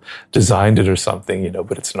himself designed it or something,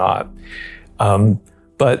 but it's not.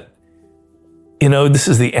 But this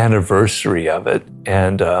is the anniversary of it.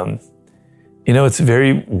 And, it's a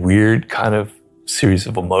very weird kind of series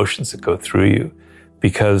of emotions that go through you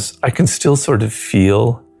because I can still sort of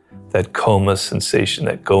feel that coma sensation,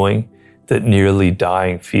 that nearly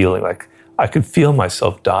dying feeling. Like I could feel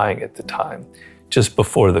myself dying at the time, just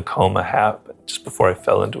before the coma happened, just before I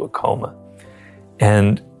fell into a coma.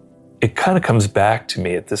 And it kind of comes back to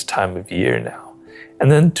me at this time of year now. And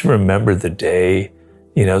then to remember the day,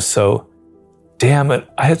 so damn it,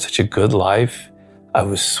 I had such a good life. I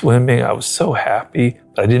was swimming, I was so happy,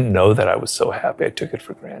 but I didn't know that I was so happy. I took it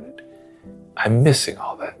for granted. I'm missing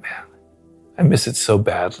all that, man. I miss it so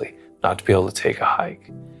badly, not to be able to take a hike.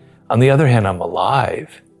 On the other hand, I'm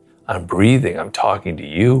alive. I'm breathing. I'm talking to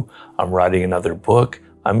you. I'm writing another book.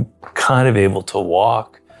 I'm kind of able to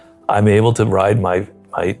walk. I'm able to ride my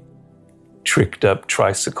tricked up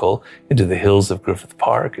tricycle into the hills of Griffith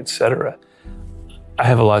Park, etc. I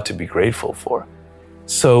have a lot to be grateful for.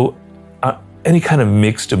 So any kind of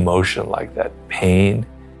mixed emotion like that, pain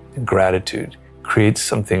and gratitude creates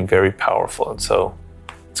something very powerful. And so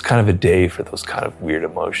it's kind of a day for those kind of weird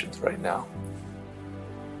emotions right now.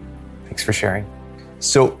 Thanks for sharing.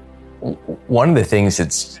 So one of the things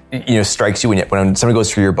that's, strikes you when somebody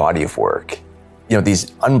goes through your body of work,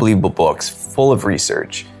 these unbelievable books full of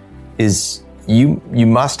research, is you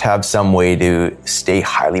must have some way to stay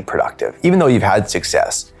highly productive, even though you've had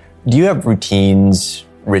success. Do you have routines,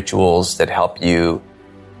 rituals that help you,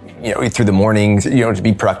 through the mornings, to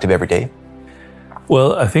be productive every day?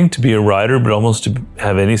 Well, I think to be a writer, but almost to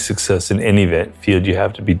have any success in any field, you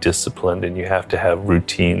have to be disciplined and you have to have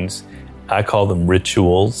routines. I call them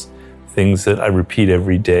rituals, things that I repeat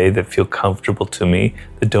every day that feel comfortable to me,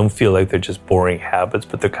 that don't feel like they're just boring habits,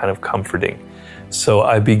 but they're kind of comforting. So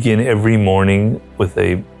I begin every morning with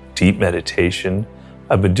a deep meditation.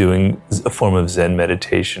 I've been doing a form of Zen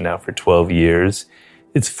meditation now for 12 years.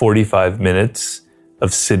 It's 45 minutes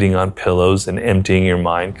of sitting on pillows and emptying your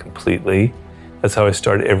mind completely. That's how I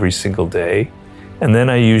start every single day. And then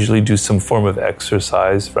I usually do some form of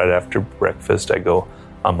exercise right after breakfast. I go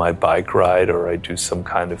on my bike ride or I do some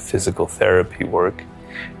kind of physical therapy work.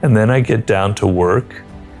 And then I get down to work.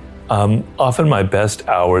 Often my best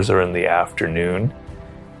hours are in the afternoon.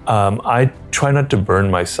 I try not to burn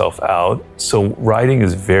myself out. So writing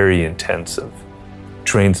is very intensive,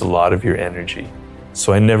 drains a lot of your energy.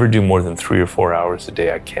 So I never do more than 3 or 4 hours a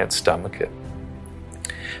day. I can't stomach it.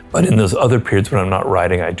 But in those other periods when I'm not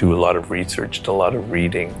writing, I do a lot of research and a lot of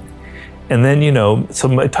reading. And then, so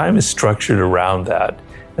my time is structured around that.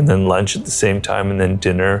 And then lunch at the same time, and then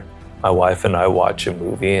dinner. My wife and I watch a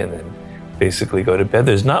movie and then basically go to bed.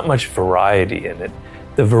 There's not much variety in it.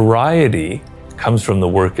 The variety comes from the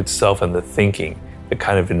work itself and the thinking that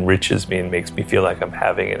kind of enriches me and makes me feel like I'm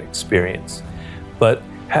having an experience. But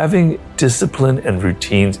having discipline and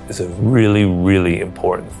routines is a really, really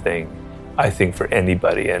important thing, I think, for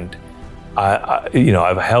anybody. And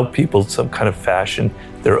I've helped people some kind of fashion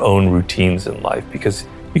their own routines in life, because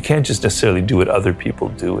you can't just necessarily do what other people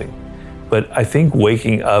are doing. But I think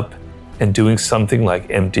waking up and doing something like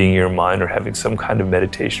emptying your mind or having some kind of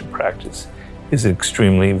meditation practice is an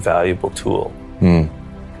extremely valuable tool.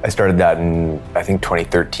 I started that in, I think,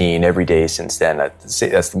 2013, every day since then. That's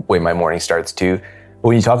the way my morning starts too. But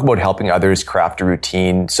when you talk about helping others craft a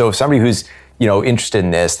routine, so if somebody who's interested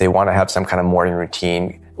in this, they want to have some kind of morning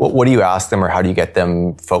routine, what do you ask them, or how do you get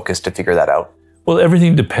them focused to figure that out? Well,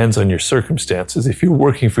 everything depends on your circumstances. If you're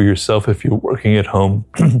working for yourself, if you're working at home,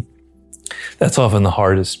 that's often the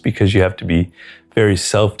hardest, because you have to be very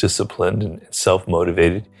self-disciplined and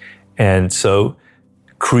self-motivated. And so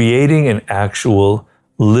creating an actual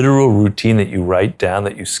literal routine that you write down,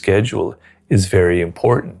 that you schedule, is very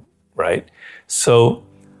important, right? So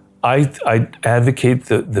I advocate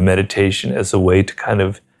the meditation as a way to kind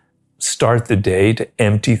of start the day, to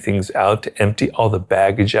empty things out, to empty all the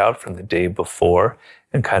baggage out from the day before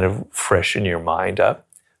and kind of freshen your mind up,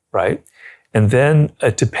 right? And then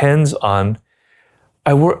it depends on,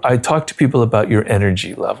 I talk to people about your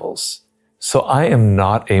energy levels. So I am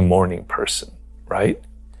not a morning person, right?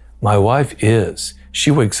 My wife is. She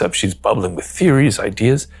wakes up, she's bubbling with theories,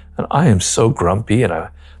 ideas, and I am so grumpy and blah,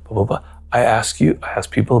 blah, blah. I ask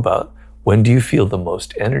people about, when do you feel the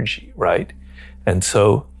most energy, right? And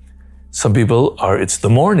so some people it's the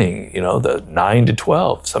morning, the 9 to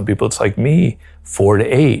 12. Some people, it's like me, 4 to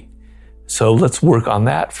 8. So let's work on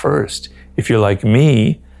that first. If you're like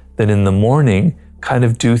me, then in the morning, kind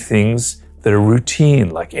of do things that are routine,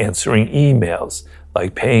 like answering emails,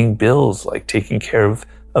 like paying bills, like taking care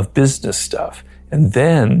of business stuff. And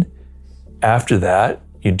then after that,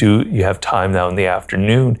 you have time now in the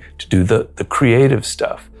afternoon to do the creative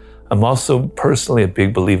stuff. I'm also personally a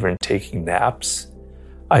big believer in taking naps.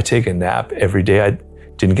 I take a nap every day. I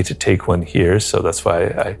didn't get to take one here, so that's why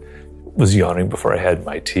I was yawning before I had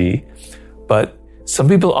my tea. But some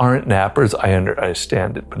people aren't nappers. I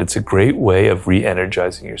understand it, but it's a great way of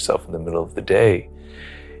re-energizing yourself in the middle of the day.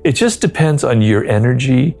 It just depends on your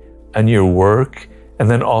energy and your work. And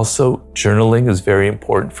then also journaling is very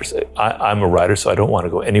important. I'm a writer, so I don't want to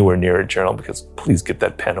go anywhere near a journal, because please get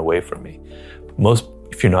that pen away from me.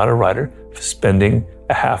 If you're not a writer, spending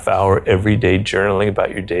a half hour every day journaling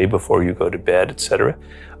about your day before you go to bed, etc.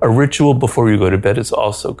 A ritual before you go to bed is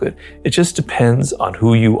also good. It just depends on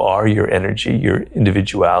who you are, your energy, your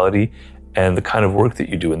individuality, and the kind of work that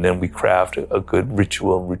you do. And then we craft a good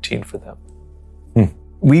ritual and routine for them.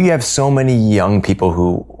 We have so many young people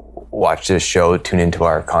who watch this show, tune into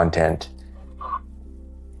our content,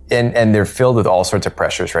 and they're filled with all sorts of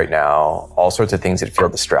pressures right now, all sorts of things that feel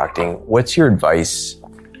distracting. What's your advice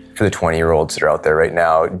for the 20-year-olds that are out there right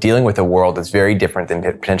now, dealing with a world that's very different than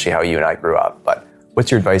potentially how you and I grew up? But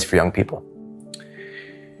What's your advice for young people?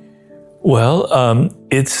 Well,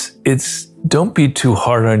 it's don't be too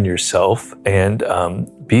hard on yourself, and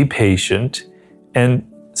be patient. And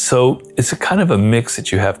so it's a kind of a mix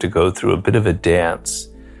that you have to go through, a bit of a dance.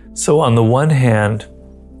 So on the one hand,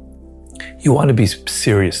 you want to be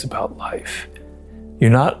serious about life.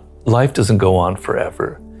 Life doesn't go on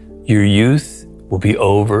forever. Your youth will be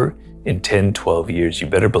over in 10, 12 years. You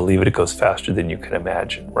better believe it. It goes faster than you can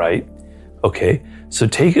imagine, right? Okay, so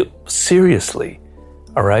take it seriously,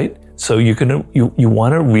 all right? So you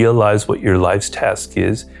want to realize what your life's task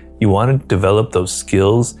is. You want to develop those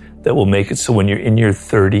skills that will make it so when you're in your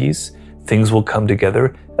 30s, things will come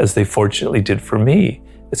together as they fortunately did for me.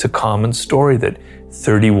 It's a common story that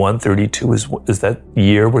 31, 32 is that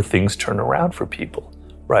year where things turn around for people,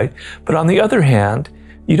 right? But on the other hand,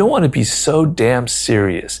 you don't want to be so damn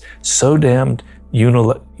serious, so damned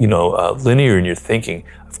linear in your thinking.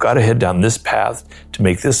 I've got to head down this path to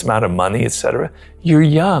make this amount of money, etc. You're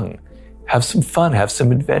young. Have some fun, have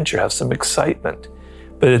some adventure, have some excitement.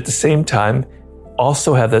 But at the same time,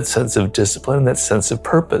 also have that sense of discipline and that sense of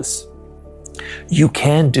purpose. You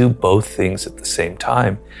can do both things at the same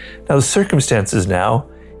time. Now, the circumstances now,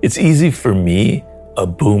 it's easy for me, a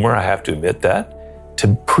boomer, I have to admit that,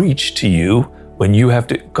 to preach to you when you have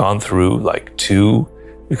gone through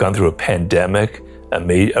you've gone through a pandemic,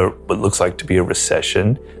 what looks like to be a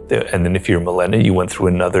recession, and then if you're a millennial, you went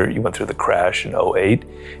through the crash in 2008.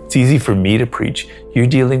 It's easy for me to preach. You're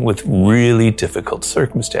dealing with really difficult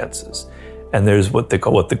circumstances. And there's what they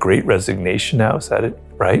call the Great Resignation now, is that it,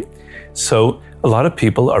 right? So a lot of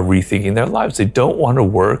people are rethinking their lives. They don't want to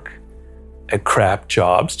work at crap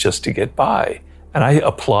jobs just to get by. And I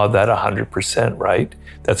applaud that 100%, right?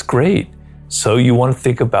 That's great. So you want to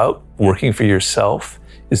think about working for yourself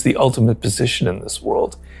is the ultimate position in this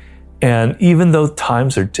world. And even though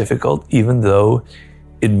times are difficult, even though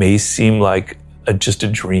it may seem like just a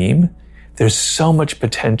dream, there's so much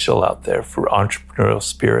potential out there for entrepreneurial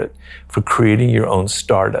spirit, for creating your own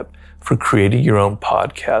startup, for creating your own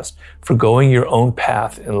podcast, for going your own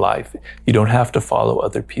path in life. You don't have to follow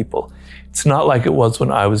other people. It's not like it was when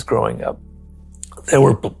I was growing up. There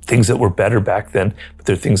were things that were better back then, but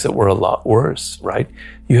there are things that were a lot worse, right?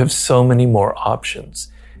 You have so many more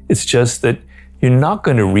options. It's just that you're not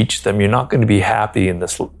going to reach them. You're not going to be happy in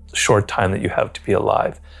this short time that you have to be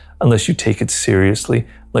alive unless you take it seriously,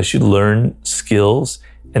 unless you learn skills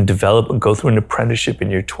and develop and go through an apprenticeship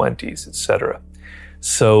in your 20s, etc.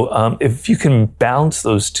 So if you can balance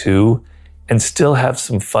those two and still have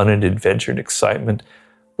some fun and adventure and excitement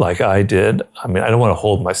like I did, I mean, I don't want to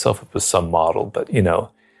hold myself up as some model, but,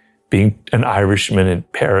 being an Irishman in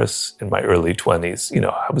Paris in my early 20s,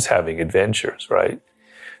 I was having adventures, right?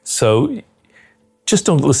 So just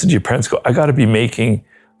don't listen to your parents go, I got to be making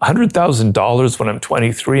 $100,000 when I'm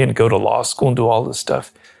 23 and go to law school and do all this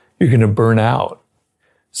stuff. You're going to burn out.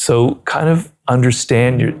 So kind of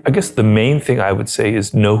understand I guess the main thing I would say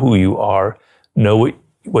is know who you are, know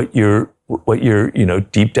what you're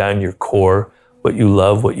deep down your core, what you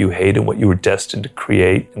love, what you hate, and what you were destined to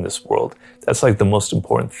create in this world. That's like the most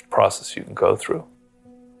important process you can go through.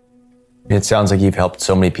 It sounds like you've helped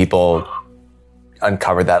so many people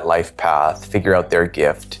uncover that life path, figure out their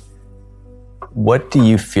gift. What do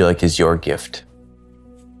you feel like is your gift?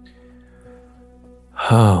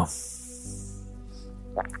 Oh.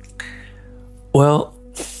 Well,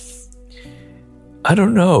 I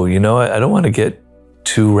don't know. I don't want to get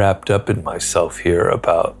too wrapped up in myself here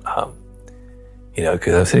about,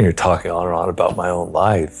 because I'm sitting here talking on and on about my own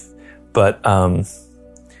life. But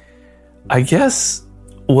I guess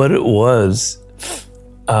what it was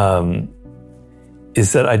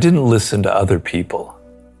is that I didn't listen to other people.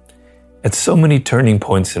 At so many turning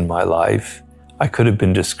points in my life, I could have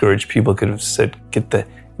been discouraged. People could have said,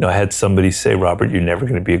 I had somebody say, Robert, you're never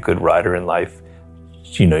going to be a good writer in life.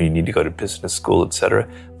 You need to go to business school, etc.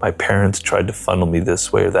 My parents tried to funnel me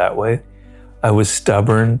this way or that way. I was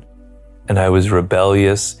stubborn and I was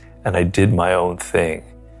rebellious and I did my own thing.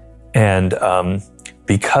 And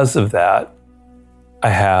because of that, I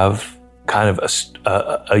have kind of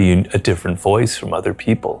a different voice from other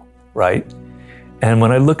people, right? And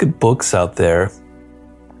when I look at books out there,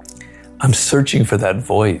 I'm searching for that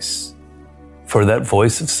voice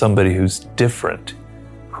of somebody who's different,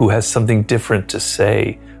 who has something different to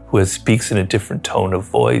say, who speaks in a different tone of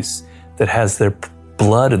voice, that has their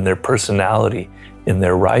blood and their personality in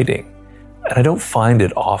their writing. And I don't find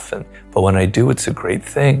it often, but when I do, it's a great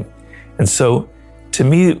thing. And so, to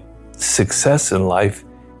me, success in life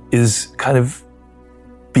is kind of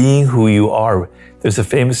being who you are. There's a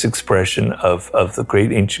famous expression of the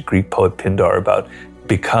great ancient Greek poet Pindar about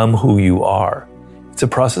become who you are. It's a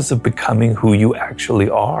process of becoming who you actually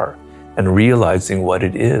are and realizing what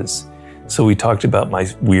it is. So we talked about my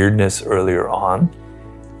weirdness earlier on,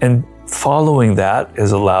 and following that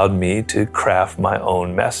has allowed me to craft my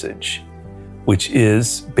own message, which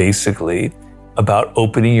is basically about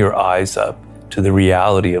opening your eyes up to the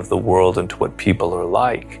reality of the world and to what people are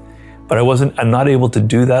like. But I'm not able to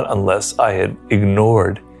do that unless I had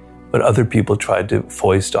ignored what other people tried to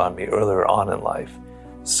foist on me earlier on in life.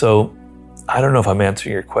 So I don't know if I'm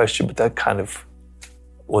answering your question, but that kind of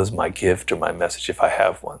was my gift or my message, if I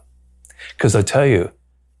have one. Because I tell you,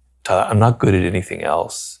 Tyler, I'm not good at anything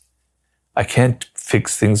else. I can't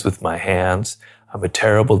fix things with my hands. I'm a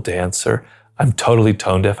terrible dancer. I'm totally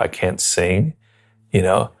tone deaf. I can't sing.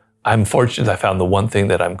 I'm fortunate I found the one thing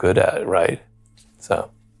that I'm good at, right?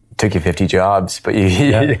 So it took you 50 jobs, but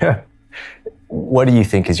yeah. What do you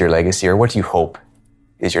think is your legacy, or what do you hope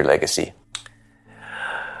is your legacy?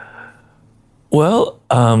 Well,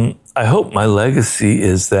 I hope my legacy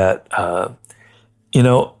is that,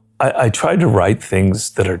 I try to write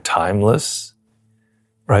things that are timeless,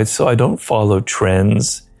 right? So I don't follow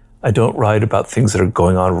trends. I don't write about things that are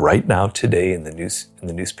going on right now today in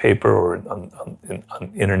the newspaper or on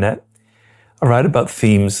internet. I write about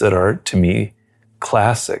themes that are, to me,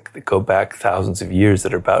 classic, that go back thousands of years,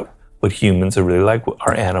 that are about what humans are really like,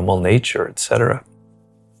 our animal nature, etc.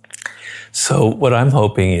 So what I'm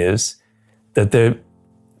hoping is that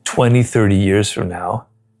 20, 30 years from now,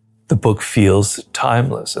 the book feels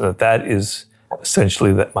timeless, and that is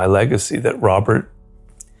essentially my legacy, that Robert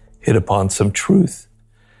hit upon some truth,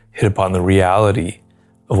 hit upon the reality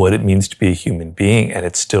of what it means to be a human being, and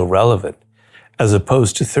it's still relevant. As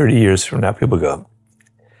opposed to 30 years from now, people go,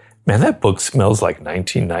 man, that book smells like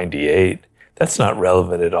 1998. That's not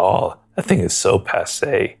relevant at all. That thing is so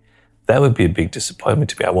passé. That would be a big disappointment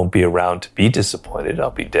to me. I won't be around to be disappointed.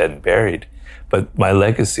 I'll be dead and buried. But my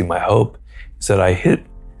legacy, my hope, is that I hit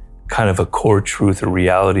kind of a core truth or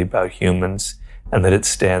reality about humans, and that it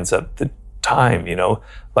stands up the time,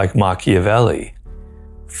 like Machiavelli.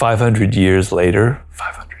 500 years later,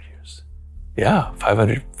 500 years. Yeah,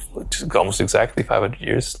 500, almost exactly 500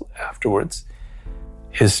 years afterwards,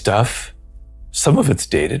 his stuff, some of it's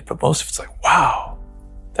dated, but most of it's like, wow,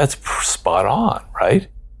 that's spot on, right?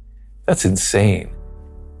 That's insane,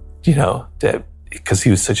 because he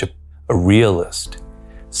was such a realist.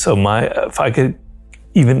 So if I could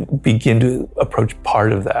even begin to approach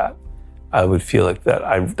part of that, I would feel like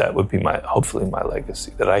that would be hopefully my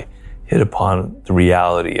legacy, that I hit upon the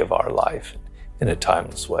reality of our life in a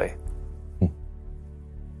timeless way.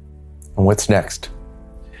 And what's next?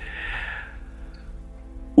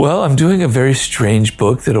 Well, I'm doing a very strange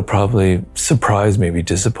book that'll probably surprise, maybe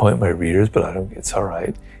disappoint my readers, but it's all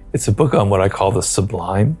right. It's a book on what I call the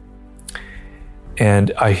sublime.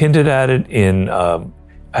 And I hinted at it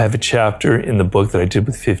I have a chapter in the book that I did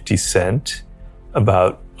with 50 Cent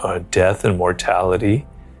about death and mortality.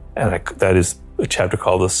 And that is a chapter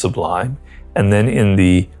called The Sublime. And then in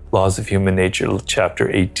the Laws of Human Nature, chapter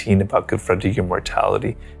 18 about confronting your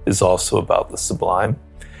mortality is also about the sublime.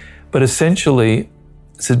 But essentially,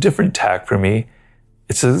 it's a different tack for me.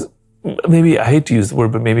 It's maybe, I hate to use the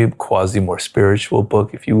word, but maybe a quasi more spiritual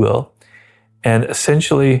book, if you will. And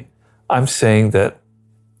essentially, I'm saying that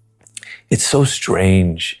it's so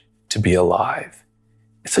strange to be alive.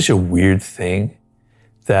 It's such a weird thing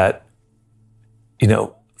that,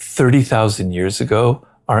 30,000 years ago,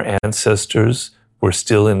 our ancestors were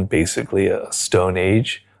still in basically a Stone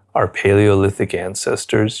Age, our Paleolithic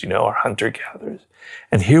ancestors, our hunter-gatherers.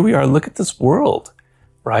 And here we are, look at this world,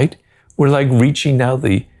 right? We're like reaching now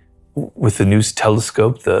with the new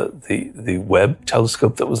telescope, the Webb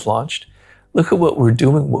telescope that was launched. Look at what we're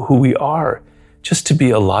doing, who we are. Just to be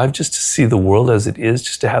alive, just to see the world as it is,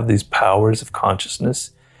 just to have these powers of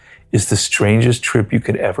consciousness is the strangest trip you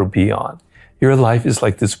could ever be on. Your life is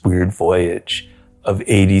like this weird voyage of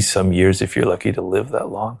 80 some years, if you're lucky to live that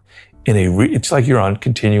long. It's like you're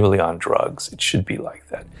continually on drugs. It should be like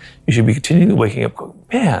that. You should be continually waking up going,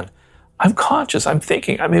 man, I'm conscious, I'm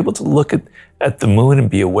thinking, I'm able to look at the moon and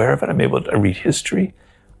be aware of it. I'm able to read history.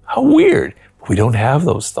 How weird. But we don't have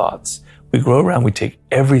those thoughts. We grow around, we take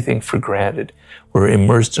everything for granted. We're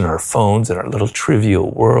immersed in our phones and our little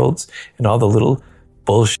trivial worlds and all the little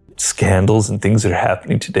bullshit scandals and things that are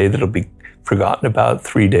happening today that'll be forgotten about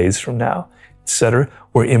 3 days from now, etc.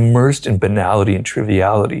 We're immersed in banality and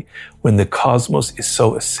triviality when the cosmos is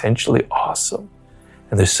so essentially awesome.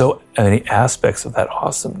 And there's so many aspects of that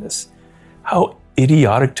awesomeness. How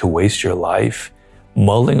idiotic to waste your life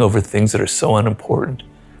mulling over things that are so unimportant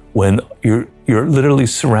when you're literally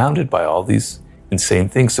surrounded by all these insane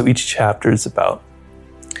things. So each chapter is about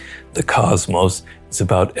the cosmos It's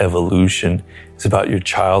about evolution. It's about your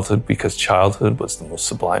childhood, because childhood was the most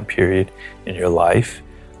sublime period in your life.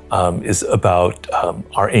 Is about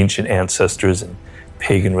our ancient ancestors and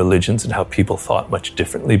pagan religions and how people thought much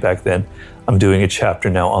differently back then. I'm doing a chapter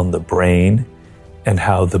now on the brain and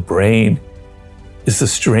how the brain is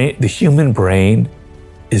the human brain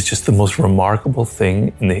is just the most remarkable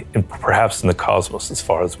thing perhaps in the cosmos as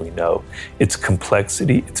far as we know. Its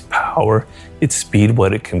complexity, its power, its speed,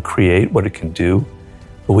 what it can create, what it can do.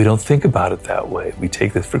 But we don't think about it that way. We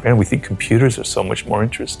take this for granted. We think computers are so much more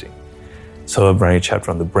interesting. So I'm writing a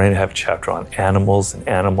chapter on the brain. I have a chapter on animals and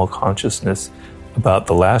animal consciousness. About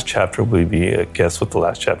the last chapter, will be guess what the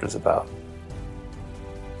last chapter is about?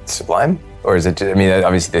 Sublime? Or is it, I mean,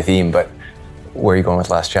 obviously the theme, but where are you going with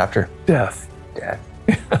the last chapter? Death. Death.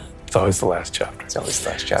 It's always the last chapter. It's always the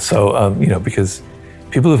last chapter. So, because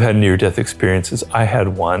people who've had near-death experiences, I had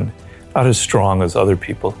one, not as strong as other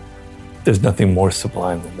people. There's nothing more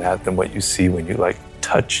sublime than that, than what you see when you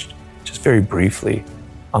touch, just very briefly,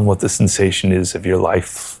 on what the sensation is of your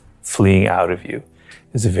life fleeing out of you.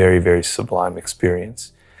 Is a very, very sublime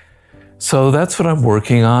experience. So that's what I'm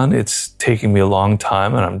working on. It's taking me a long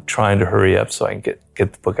time, and I'm trying to hurry up so I can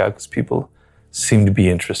get the book out, because people seem to be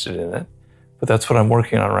interested in it. But that's what I'm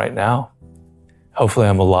working on right now. Hopefully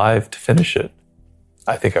I'm alive to finish it.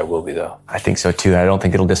 I think I will be, though. I think so too. I don't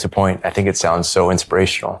think it'll disappoint. I think it sounds so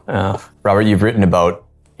inspirational. Yeah. Robert, you've written about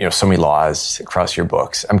so many laws across your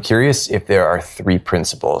books. I'm curious if there are 3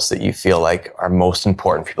 principles that you feel like are most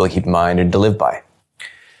important for people to keep in mind and to live by.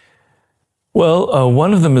 Well,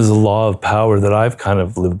 one of them is a law of power that I've kind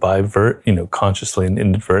of lived by, consciously and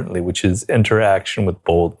inadvertently, which is interaction with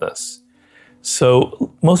boldness.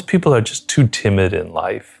 So most people are just too timid in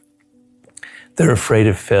life. They're afraid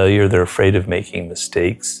of failure. They're afraid of making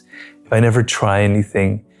mistakes. If I never try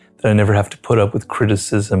anything, then I never have to put up with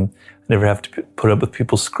criticism. I never have to put up with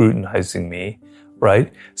people scrutinizing me,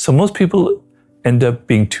 right? So most people end up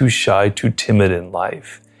being too shy, too timid in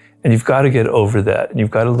life. And you've got to get over that. And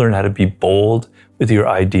you've got to learn how to be bold with your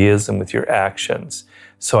ideas and with your actions.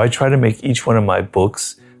 So I try to make each one of my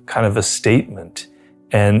books kind of a statement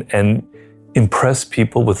and impress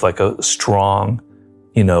people with a strong,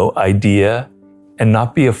 idea, and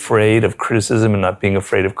not be afraid of criticism and not being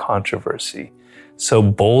afraid of controversy. So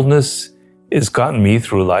boldness has gotten me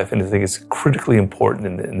through life, and I think it's critically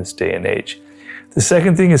important in this day and age. The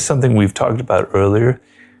second thing is something we've talked about earlier,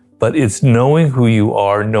 but it's knowing who you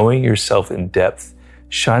are, knowing yourself in depth,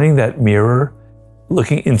 shining that mirror,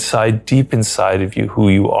 looking inside, deep inside of you, who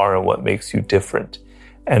you are and what makes you different,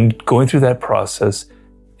 and going through that process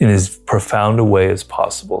in as profound a way as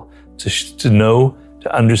possible, to know,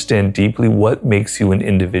 to understand deeply what makes you an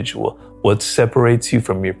individual, what separates you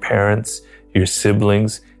from your parents, your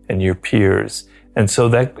siblings, and your peers. And so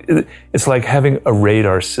that it's like having a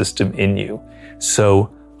radar system in you.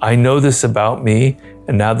 So I know this about me,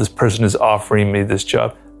 and now this person is offering me this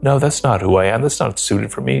job. No, that's not who I am. That's not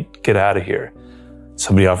suited for me. Get out of here.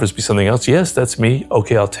 Somebody offers me something else. Yes, that's me.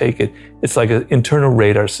 Okay, I'll take it. It's like an internal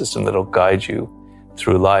radar system that'll guide you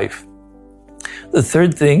through life. The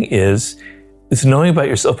third thing is knowing about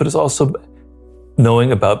yourself, but it's also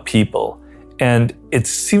knowing about people. And it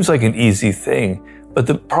seems like an easy thing, but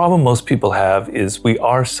the problem most people have is we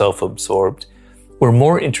are self-absorbed. We're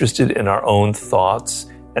more interested in our own thoughts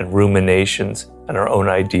and ruminations and our own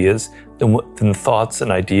ideas than thoughts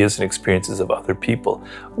and ideas and experiences of other people.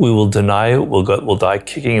 We will deny it. We'll die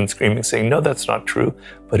kicking and screaming, saying, no, that's not true,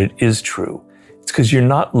 but it is true. It's because you're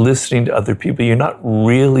not listening to other people. You're not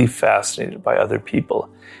really fascinated by other people.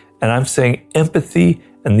 And I'm saying empathy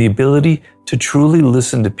and the ability to truly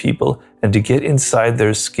listen to people and to get inside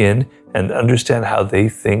their skin and understand how they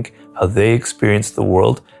think, how they experience the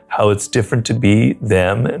world, how it's different to be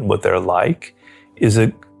them and what they're like, is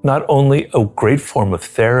not only a great form of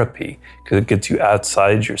therapy, because it gets you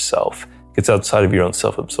outside yourself, gets outside of your own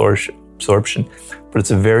self-absorption, but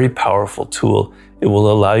it's a very powerful tool. It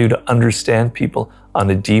will allow you to understand people on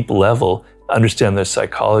a deep level, understand their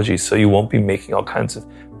psychology, so you won't be making all kinds of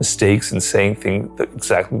mistakes and saying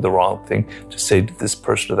exactly the wrong thing to say to this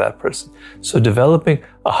person or that person. So developing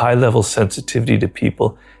a high-level sensitivity to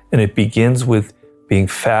people, and it begins with being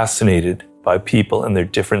fascinated by people and their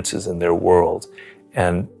differences in their world.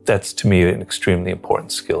 And that's, to me, an extremely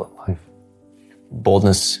important skill in life.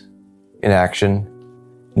 Boldness in action,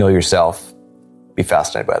 know yourself, be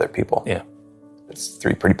fascinated by other people. Yeah. That's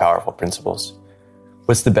 3 pretty powerful principles.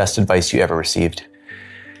 What's the best advice you ever received?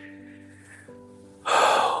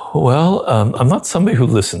 Well, I'm not somebody who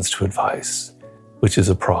listens to advice, which is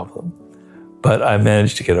a problem. But I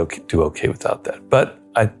managed to do okay without that. But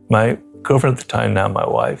my girlfriend at the time, now my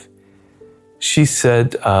wife, She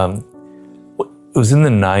said, it was in the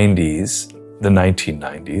 90s, the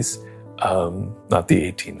 1990s, not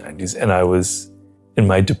the 1890s, and I was in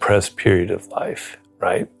my depressed period of life,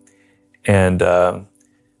 right? And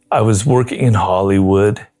I was working in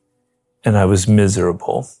Hollywood, and I was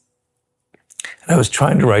miserable. And I was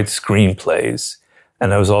trying to write screenplays,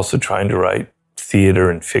 and I was also trying to write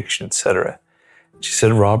theater and fiction, etc. She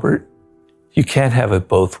said, Robert, you can't have it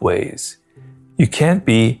both ways. You can't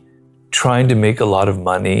be trying to make a lot of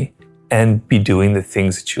money and be doing the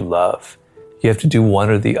things that you love. You have to do one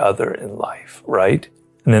or the other in life, right?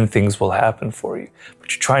 And then things will happen for you.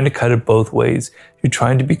 But you're trying to cut it both ways. You're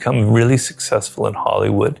trying to become really successful in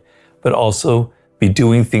Hollywood, but also be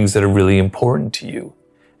doing things that are really important to you.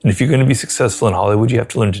 And if you're going to be successful in Hollywood, you have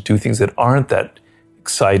to learn to do things that aren't that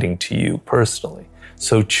exciting to you personally.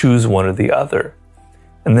 So choose one or the other.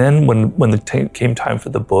 And then when it came time for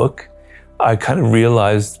the book, I kind of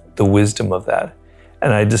realized the wisdom of that.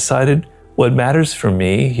 And I decided what matters for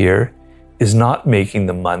me here is not making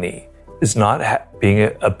the money, is not being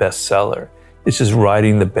a bestseller. It's just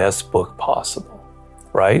writing the best book possible,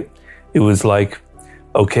 right? It was like,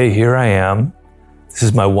 okay, here I am. This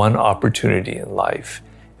is my one opportunity in life.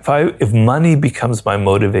 If money becomes my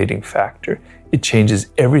motivating factor, it changes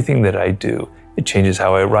everything that I do. It changes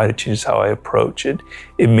how I write. It changes how I approach it.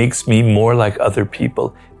 It makes me more like other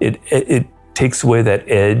people. It takes away that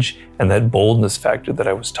edge and that boldness factor that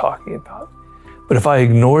I was talking about. But if I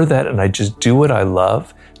ignore that and I just do what I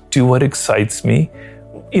love, do what excites me,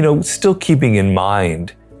 still keeping in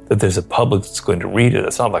mind that there's a public that's going to read it.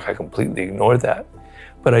 It's not like I completely ignore that.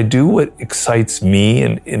 But I do what excites me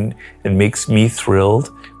and makes me thrilled,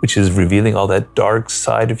 which is revealing all that dark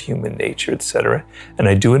side of human nature, etc. And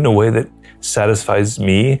I do it in a way that satisfies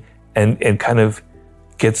me and kind of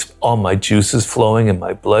gets all my juices flowing and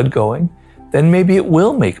my blood going. Then maybe it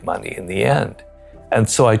will make money in the end. And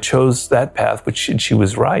so I chose that path, which she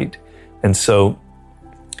was right. And so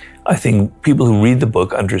I think people who read the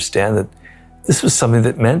book understand that this was something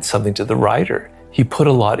that meant something to the writer. He put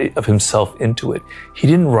a lot of himself into it. He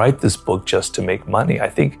didn't write this book just to make money. I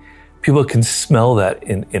think people can smell that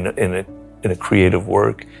in a creative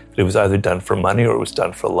work, that it was either done for money or it was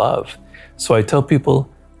done for love. So I tell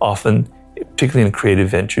people often, particularly in creative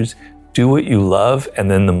ventures, do what you love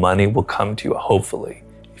and then the money will come to you, hopefully,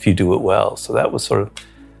 if you do it well. So that was sort of,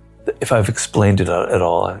 if I've explained it at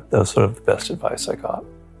all, that was sort of the best advice I got.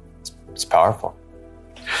 It's powerful.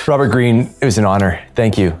 Robert Greene, it was an honor.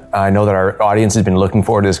 Thank you. I know that our audience has been looking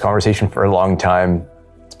forward to this conversation for a long time.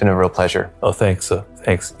 It's been a real pleasure. Oh, thanks.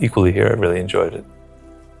 Thanks. Equally here. I really enjoyed it.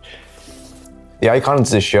 The icons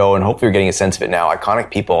of this show, and hopefully you're getting a sense of it now,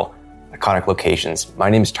 iconic people, iconic locations. My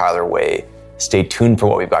name is Tyler Way. Stay tuned for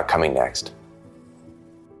what we've got coming next.